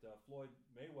 Stacy, that Floyd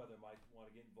Mayweather might want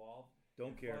to get involved?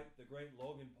 Don't and care. Fight the great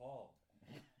Logan Paul.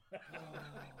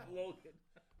 Logan.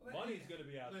 Money's going to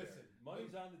be out Listen, there.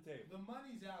 Money's on the table. The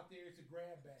money's out there. It's a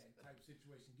grab bag type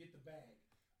situation. Get the bag.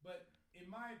 But in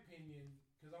my opinion,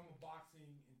 because I'm a boxing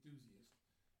enthusiast,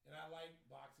 and I like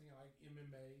boxing, I like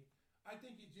MMA, I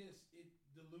think it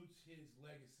dilutes his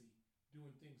legacy doing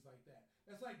things like that.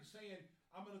 That's like saying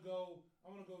I'm gonna go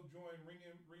join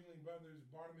Ringling Brothers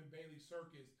Barnum and Bailey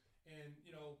Circus and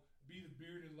be the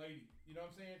bearded lady. You know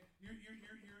what I'm saying?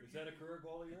 Is that a career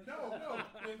goal of yours? No,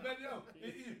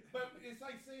 but it's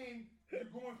like saying you're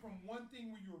going from one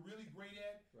thing where you're really great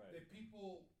at, Right. that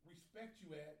people respect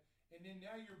you at, and then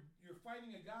now you're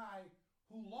fighting a guy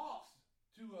who lost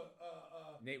to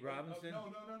a Nate Robinson?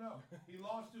 No. He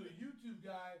lost to a YouTube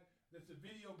guy that's a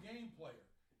video game player,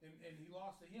 and he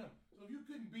lost to him. So if you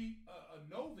couldn't beat a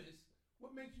novice,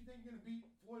 what makes you think you're going to beat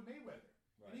Floyd Mayweather?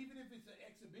 Right. And even if it's an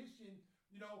exhibition,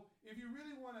 if you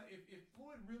really want to, if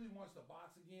Floyd really wants to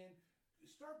box again,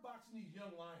 start boxing these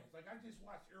young lions. Like I just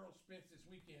watched Errol Spence this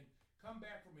weekend come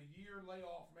back from a year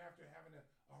layoff from after having a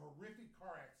horrific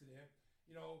car accident.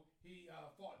 He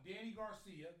fought Danny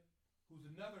Garcia, who's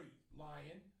another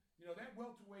lion. That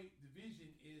welterweight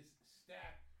division is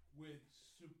stacked with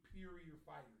superior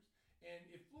fighters. And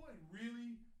if Floyd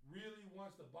really, really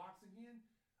wants to box again,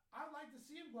 I'd like to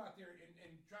see him go out there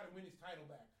and try to win his title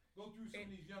back. Go through some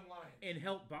of these young lions. And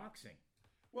help boxing.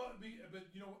 Well, but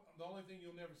the only thing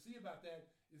you'll never see about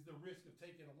that is the risk of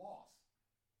taking a loss.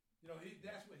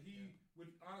 That's what he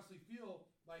would honestly feel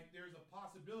like there's a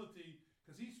possibility,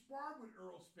 because he sparred with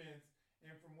Earl Spence,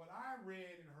 and from what I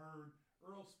read and heard,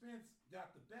 Earl Spence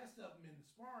got the best of him in the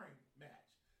sparring match.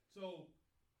 So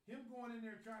him going in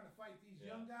there trying to fight these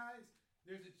young guys,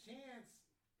 there's a chance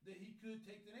that he could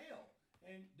take the nail.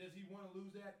 And does he want to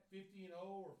lose that 50-0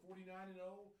 or 49-0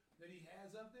 that he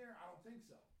has up there? I don't think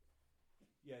so.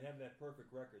 Yeah, and having that perfect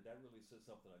record, that really says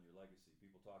something on your legacy.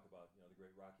 People talk about, the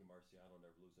great Rocky Marciano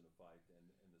never losing a fight, and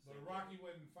the But same Rocky thing-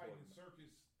 wasn't fighting in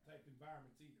circus type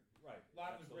environments either. Right. A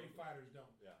lot of the absolutely. great fighters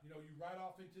don't. Yeah. You ride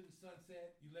off into the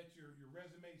sunset. You let your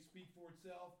resume speak for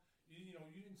itself. You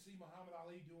didn't see Muhammad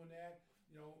Ali doing that.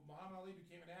 Muhammad Ali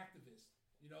became an activist.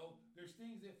 There's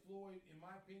things that Floyd, in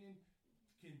my opinion,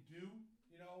 can do,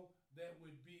 that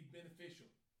would be beneficial,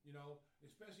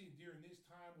 especially during this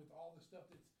time with all the stuff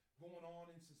that's going on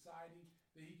in society,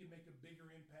 that he can make a bigger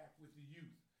impact with the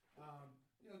youth.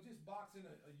 Just boxing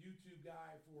a YouTube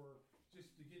guy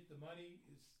just to get the money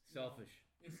is selfish.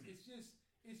 It's just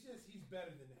he's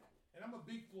better than that. And I'm a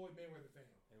big Floyd Mayweather fan.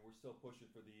 And we're still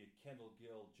pushing for the Kendall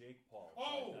Gill, Jake Paul.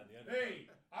 Oh, fight on the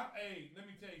hey, let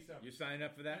me tell you something. You signing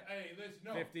up for that? Hey, listen,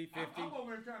 no. 50-50? I'm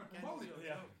over here trying to promote it.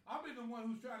 Yeah. I've been the one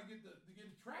who's trying to get the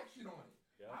traction on it.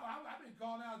 Yeah. I've been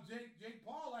calling out Jake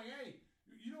Paul like, hey,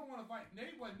 you don't want to fight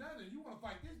Nate wasn't nothing. You want to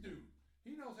fight this dude.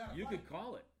 He knows how to You fight. could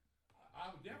call it. I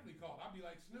would definitely call it. I'd be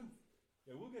like Snoop.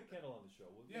 Yeah, we'll get Kendall on the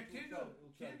show. We'll try to get Kendall,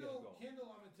 him going.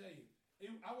 I'm gonna tell you,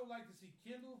 I would like to see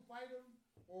Kendall fight him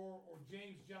or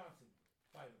James Johnson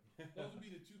fight him. Those would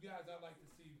be the two guys I'd like to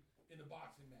see in the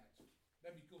boxing match.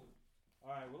 That'd be cool. All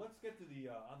right, well, let's get to the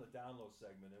on the download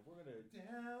segment, and we're gonna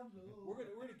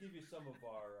give you some of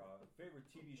our favorite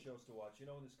TV shows to watch. In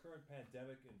this current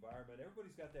pandemic environment,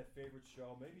 everybody's got that favorite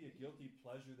show, maybe a guilty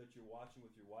pleasure that you're watching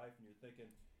with your wife, and you're thinking,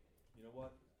 you know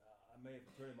what? I may have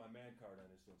to turn in my man card on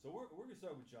this one. So we're gonna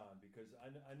start with John because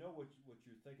I know what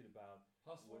you're thinking about.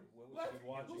 Hustler. What What? you're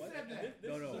watching. Who said that?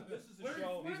 This is a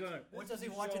show. What does he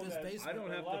watch in his basement? I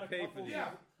don't have to pay for these.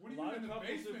 Yeah. What are A you lot in of the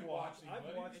couples have basement watched. watching, I've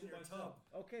buddy? watched In it your myself.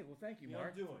 Okay, well, thank you, You know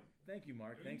Mark. what I'm doing. Thank you,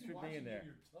 Mark. Are Thanks you for being watching there.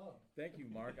 in your tub? Thank you,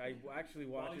 Mark. I actually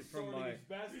While watch he's it from sorting my his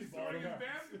basketball Sorting his cards.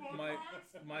 basketball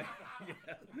my cards?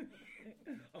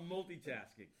 yeah. I'm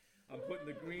multitasking. I'm putting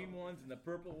the green ones and the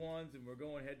purple ones, and we're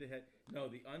going head to head. No,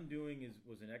 The Undoing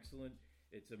was an excellent.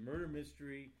 It's a murder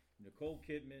mystery. Nicole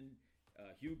Kidman,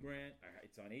 Hugh Grant.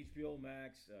 It's on HBO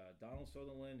Max. Donald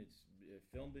Sutherland. It's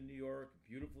filmed in New York.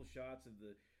 Beautiful shots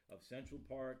of Central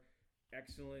Park.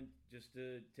 Excellent, just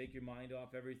to take your mind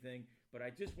off everything. But I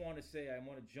just want to say, I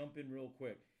want to jump in real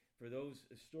quick. For those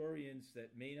historians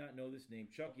that may not know this name,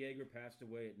 Chuck Yeager passed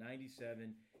away at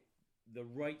 97. The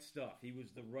Right Stuff. He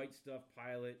was the Right Stuff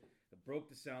pilot. Broke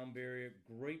the sound barrier.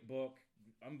 Great book.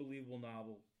 Unbelievable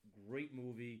novel. Great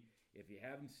movie. If you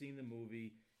haven't seen the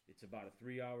movie, it's about a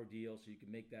 3-hour deal, so you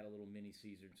can make that a little mini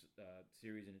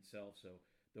series in itself. So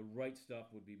The Right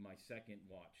Stuff would be my second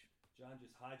watch. John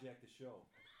just hijacked the show.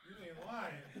 You ain't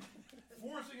lying.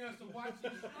 Forcing us to watch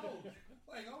these shows.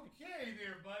 Like, okay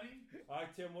there, buddy. All right,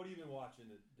 Tim, what have you been watching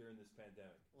during this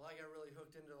pandemic? Well, I got really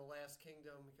hooked into The Last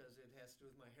Kingdom because it has to do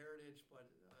with my heritage, but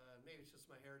maybe it's just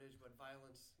my heritage, but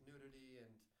violence, nudity,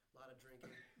 and a lot of drinking.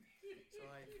 So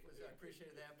I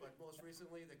appreciated that. But most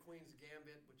recently, The Queen's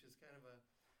Gambit, which is kind of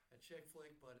a chick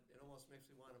flick, but it almost makes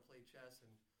me want to play chess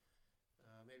and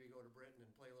maybe go to Britain and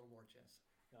play a little more chess.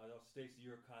 Now, Stacey,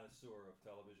 you're a connoisseur of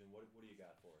television. What do you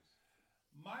got for us?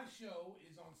 My show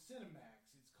is on Cinemax.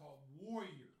 It's called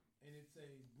Warrior, and it's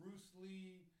a Bruce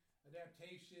Lee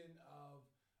adaptation of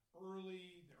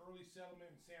the early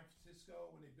settlement in San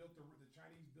Francisco when they built the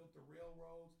Chinese built the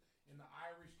railroads and the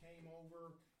Irish came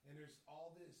over, and there's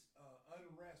all this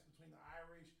unrest between the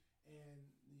Irish and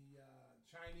the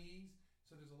Chinese.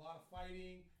 So there's a lot of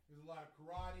fighting, there's a lot of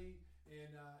karate,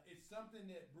 and it's something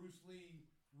that Bruce Lee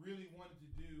really wanted to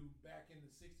do back in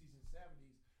the 60s and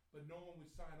 70s, but no one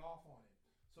would sign off on it.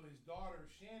 So his daughter,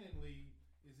 Shannon Lee,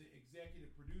 is the executive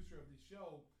producer of this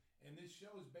show, and this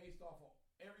show is based off of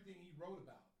everything he wrote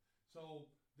about.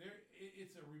 So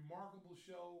it's a remarkable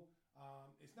show.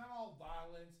 It's not all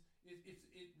violence.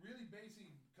 It really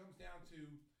basically comes down to,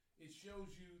 it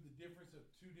shows you the difference of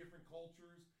two different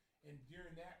cultures, and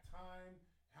during that time,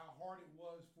 how hard it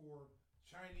was for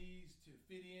Chinese to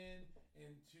fit in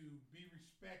and to be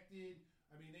respected.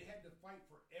 I mean, they had to fight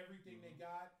for everything they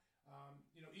got.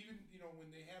 Even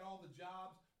when they had all the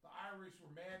jobs, the Irish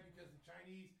were mad because the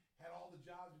Chinese had all the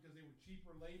jobs because they were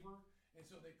cheaper labor, and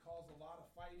so they caused a lot of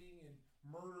fighting and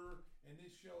murder. And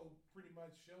this show pretty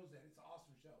much shows that. It's an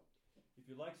awesome show. If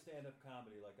you like stand-up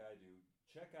comedy like I do,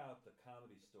 check out The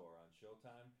Comedy Store on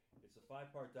Showtime. It's a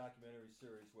 5-part documentary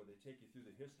series where they take you through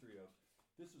the history of.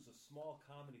 This was a small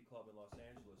comedy club in Los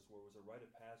Angeles where it was a rite of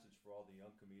passage for all the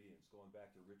young comedians, going back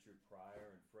to Richard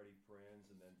Pryor and Freddie Prinze,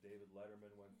 and then David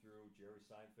Letterman went through, Jerry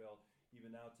Seinfeld.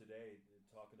 Even now today,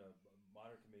 talking to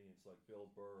modern comedians like Bill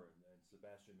Burr and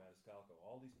Sebastian Maniscalco.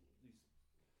 All these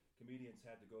comedians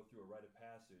had to go through a rite of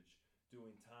passage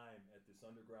doing time at this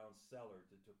underground cellar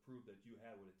to prove that you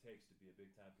had what it takes to be a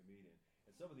big-time comedian.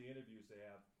 And some of the interviews they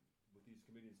have with these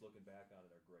comedians looking back on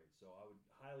it are great. So I would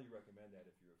highly recommend that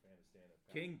if you're a fan of stand-up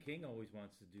comedy. King always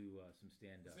wants to do some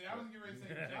stand-up. See, I was getting ready to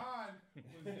say John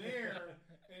was there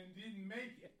and didn't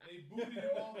make it. They booted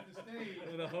him off the stage.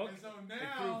 With a hook? And so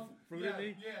now, so now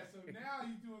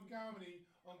he's doing comedy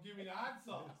on Give Me the Hot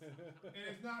Sauce. And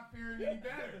it's not faring any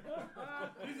better.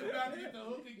 He's about to get the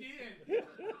hook again.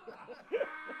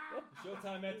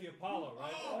 Showtime at the Apollo,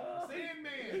 right? Oh,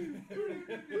 Sandman. Pull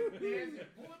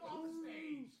him off the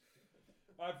stage.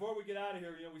 All right, before we get out of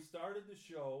here, we started the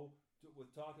show with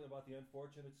talking about the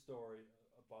unfortunate story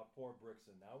about poor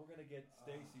Brixton. Now we're going to get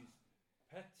Stacy's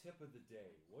pet tip of the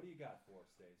day. What do you got for us,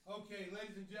 Stacy? Okay,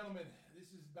 ladies and gentlemen,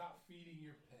 this is about feeding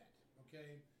your pet.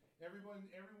 Okay, everyone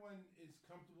is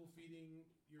comfortable feeding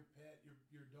your pet,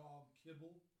 your dog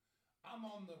kibble. I'm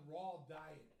on the raw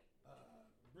diet.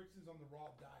 Brixton's on the raw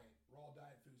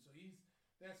diet food. So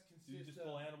that's consistent. Do you just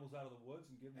pull animals out of the woods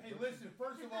and give them? Hey, listen.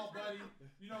 First of all, buddy,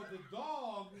 the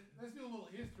dog. Let's do a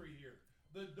little history here.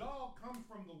 The dog comes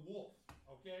from the wolf.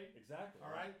 Okay. Exactly.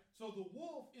 All right. So the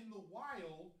wolf in the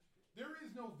wild, there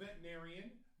is no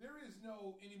veterinarian. There is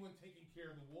no anyone taking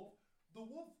care of the wolf. The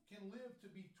wolf can live to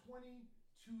be 22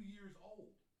 years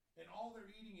old, and all they're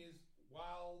eating is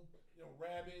wild,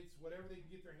 rabbits, whatever they can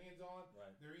get their hands on.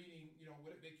 Right. They're eating,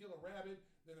 they kill a rabbit,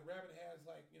 then the rabbit has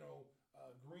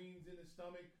greens in his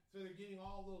stomach, so they're getting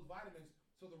all those vitamins.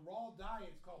 So the raw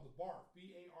diet is called the BARF,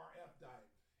 BARF diet,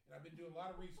 and I've been doing a lot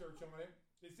of research on it.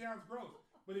 It sounds gross,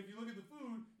 but if you look at the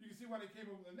food, you can see why they came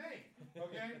up with the name.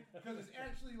 Okay, because it's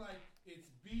actually it's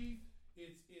beef,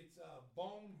 it's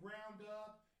bone ground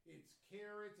up, it's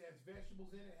carrots, it has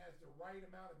vegetables in it, has the right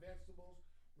amount of vegetables,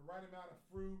 the right amount of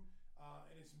fruit.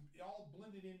 And it's all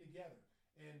blended in together.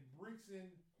 And Brixton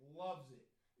loves it.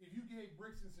 If you gave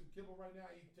Brixton some kibble right now,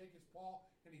 he'd take his paw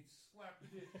and he'd slap the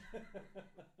dish.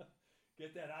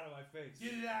 Get that out of my face.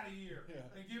 Get it out of here.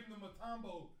 Yeah. And give him the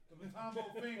Matambo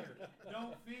finger.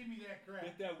 Don't feed me that crap.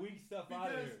 Get that weak stuff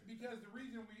out of here. Because the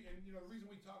reason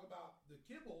we talk about the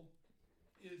kibble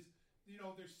is,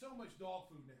 there's so much dog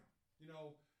food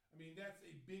now. That's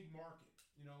a big market,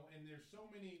 and there's so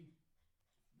many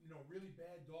really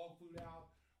bad dog food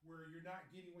out where you're not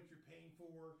getting what you're paying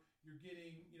for. You're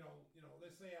getting,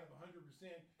 let's say out of 100%,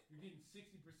 you're getting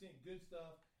 60% good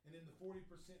stuff and then the 40%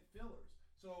 fillers.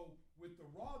 So with the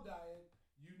raw diet,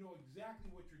 you know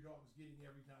exactly what your dog is getting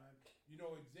every time. You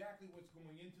know exactly what's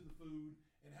going into the food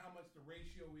and how much the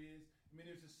ratio is.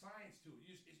 There's a science to it.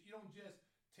 You don't just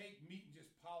take meat and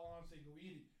just pile on and say go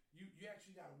eat it. You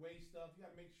actually got to weigh stuff. You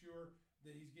got to make sure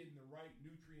that he's getting the right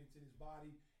nutrients in his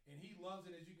body. And he loves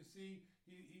it. As you can see,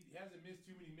 he hasn't missed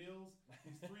too many meals.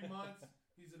 He's 3 months.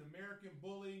 He's an American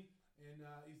bully, and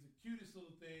he's the cutest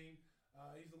little thing.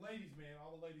 He's a ladies' man.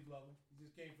 All the ladies love him. He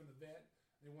just came from the vet.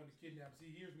 They wanted to kidnap him.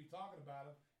 See, he hears me talking about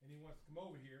him, and he wants to come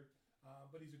over here.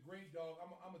 But he's a great dog.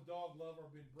 I'm a dog lover. I've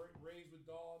been raised with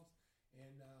dogs,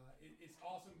 and it's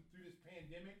awesome through this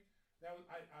pandemic.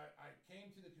 I came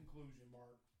to the conclusion,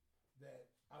 Mark, that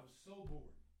I was so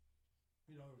bored.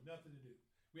 There was nothing to do.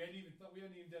 We hadn't even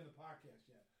done the podcast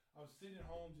yet. I was sitting at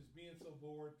home just being so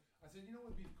bored. I said, what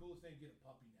would be the coolest thing? Get a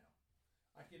puppy now.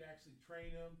 I could actually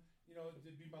train him,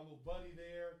 to be my little buddy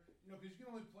there, because you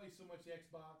can only play so much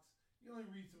Xbox. You can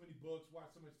only read so many books,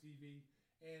 watch so much TV.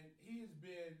 And he has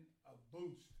been a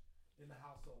boost in the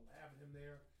household, having him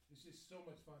there. It's just so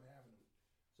much fun having him.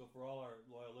 So for all our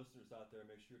loyal listeners out there,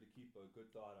 make sure to keep a good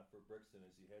thought out for Brixton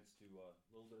as he heads to a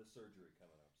little bit of surgery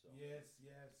coming up. So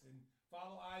Yes. And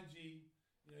follow IG.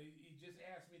 He just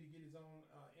asked me to get his own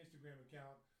Instagram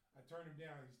account. I turned him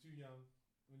down. He's too young.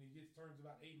 When he turns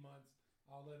about 8 months,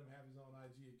 I'll let him have his own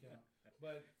IG account.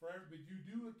 But you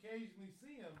do occasionally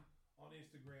see him on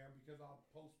Instagram because I'll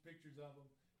post pictures of him,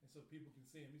 and so people can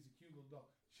see him. He's a cute little dog,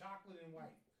 chocolate and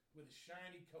white with a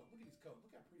shiny coat. Look at his coat.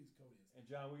 Look how pretty his coat is. And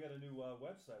John, we got a new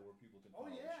website where people can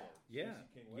follow the show. Yeah,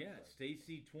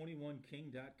 Stacey King website.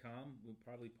 Stacy21king.com. We'll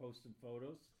probably post some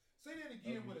photos. Say that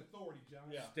again with authority, John.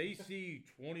 Yeah.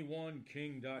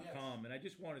 Stacy21king.com. Yes. And I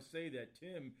just want to say that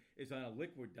Tim is on a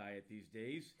liquid diet these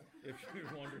days, if you're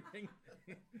wondering.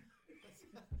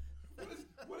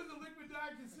 What does the liquid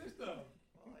diet consist of?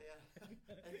 Oh, yeah.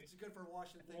 It's good for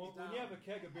washing things Well, down. when you have a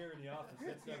keg of beer in the office,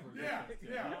 that's never a good Yeah, thing.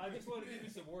 yeah. I just want to give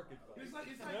you some work advice. It's like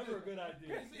never a good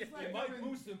idea. it's like it might having-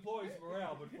 boost employees'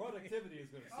 morale, but productivity is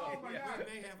going to Oh suck. my God!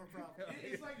 We may have a problem.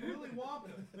 It's like Willy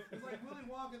Wonka. It's like Willy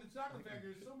Wonka and the Chocolate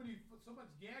Factory. There's so much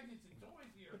gadgets and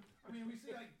toys here. We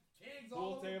see like kegs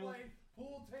all over the place,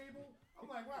 pool table. I'm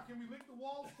like, wow, can we lick the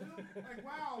walls too? Like,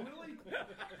 wow, really?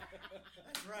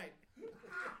 That's right.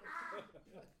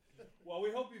 Well,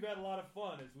 we hope you've had a lot of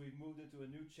fun as we've moved into a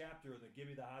new chapter of the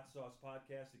Gimme the Hot Sauce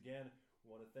podcast. Again, we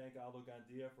want to thank Aldo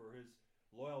Gandia for his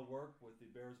loyal work with the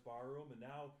Bears Barroom, and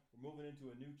now we're moving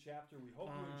into a new chapter. We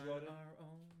hope you enjoyed it.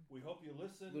 We hope you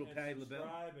listen and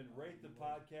subscribe and rate the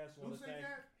podcast. We want to thank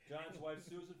John's wife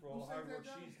Susan for all the hard work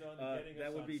she's done getting us on Spotify.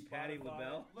 That would be Patty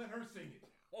LaBelle. Let her sing it.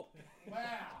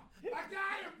 Wow! I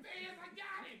got him, fans! I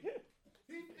got him!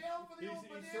 He fell for the old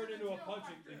banana. He's turned into a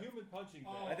human punching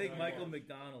bag. I think Michael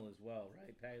McDonald as well,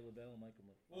 right? Patty LaBelle and Michael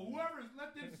McDonald. Well, whoever,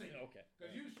 let them sing. Okay.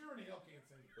 Because you sure in hell can't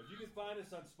sing. But you can find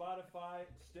us on Spotify,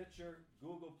 Stitcher,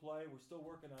 Google Play. We're still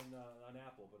working on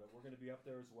Apple, but we're going to be up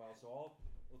there as well. So all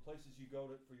the places you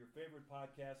go to for your favorite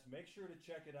podcast, make sure to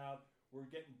check it out. We're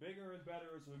getting bigger and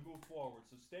better as we move forward.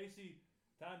 So, Stacy,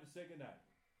 time to say goodnight.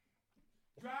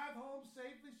 Drive home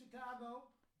safely, Chicago.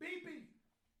 Beep beep.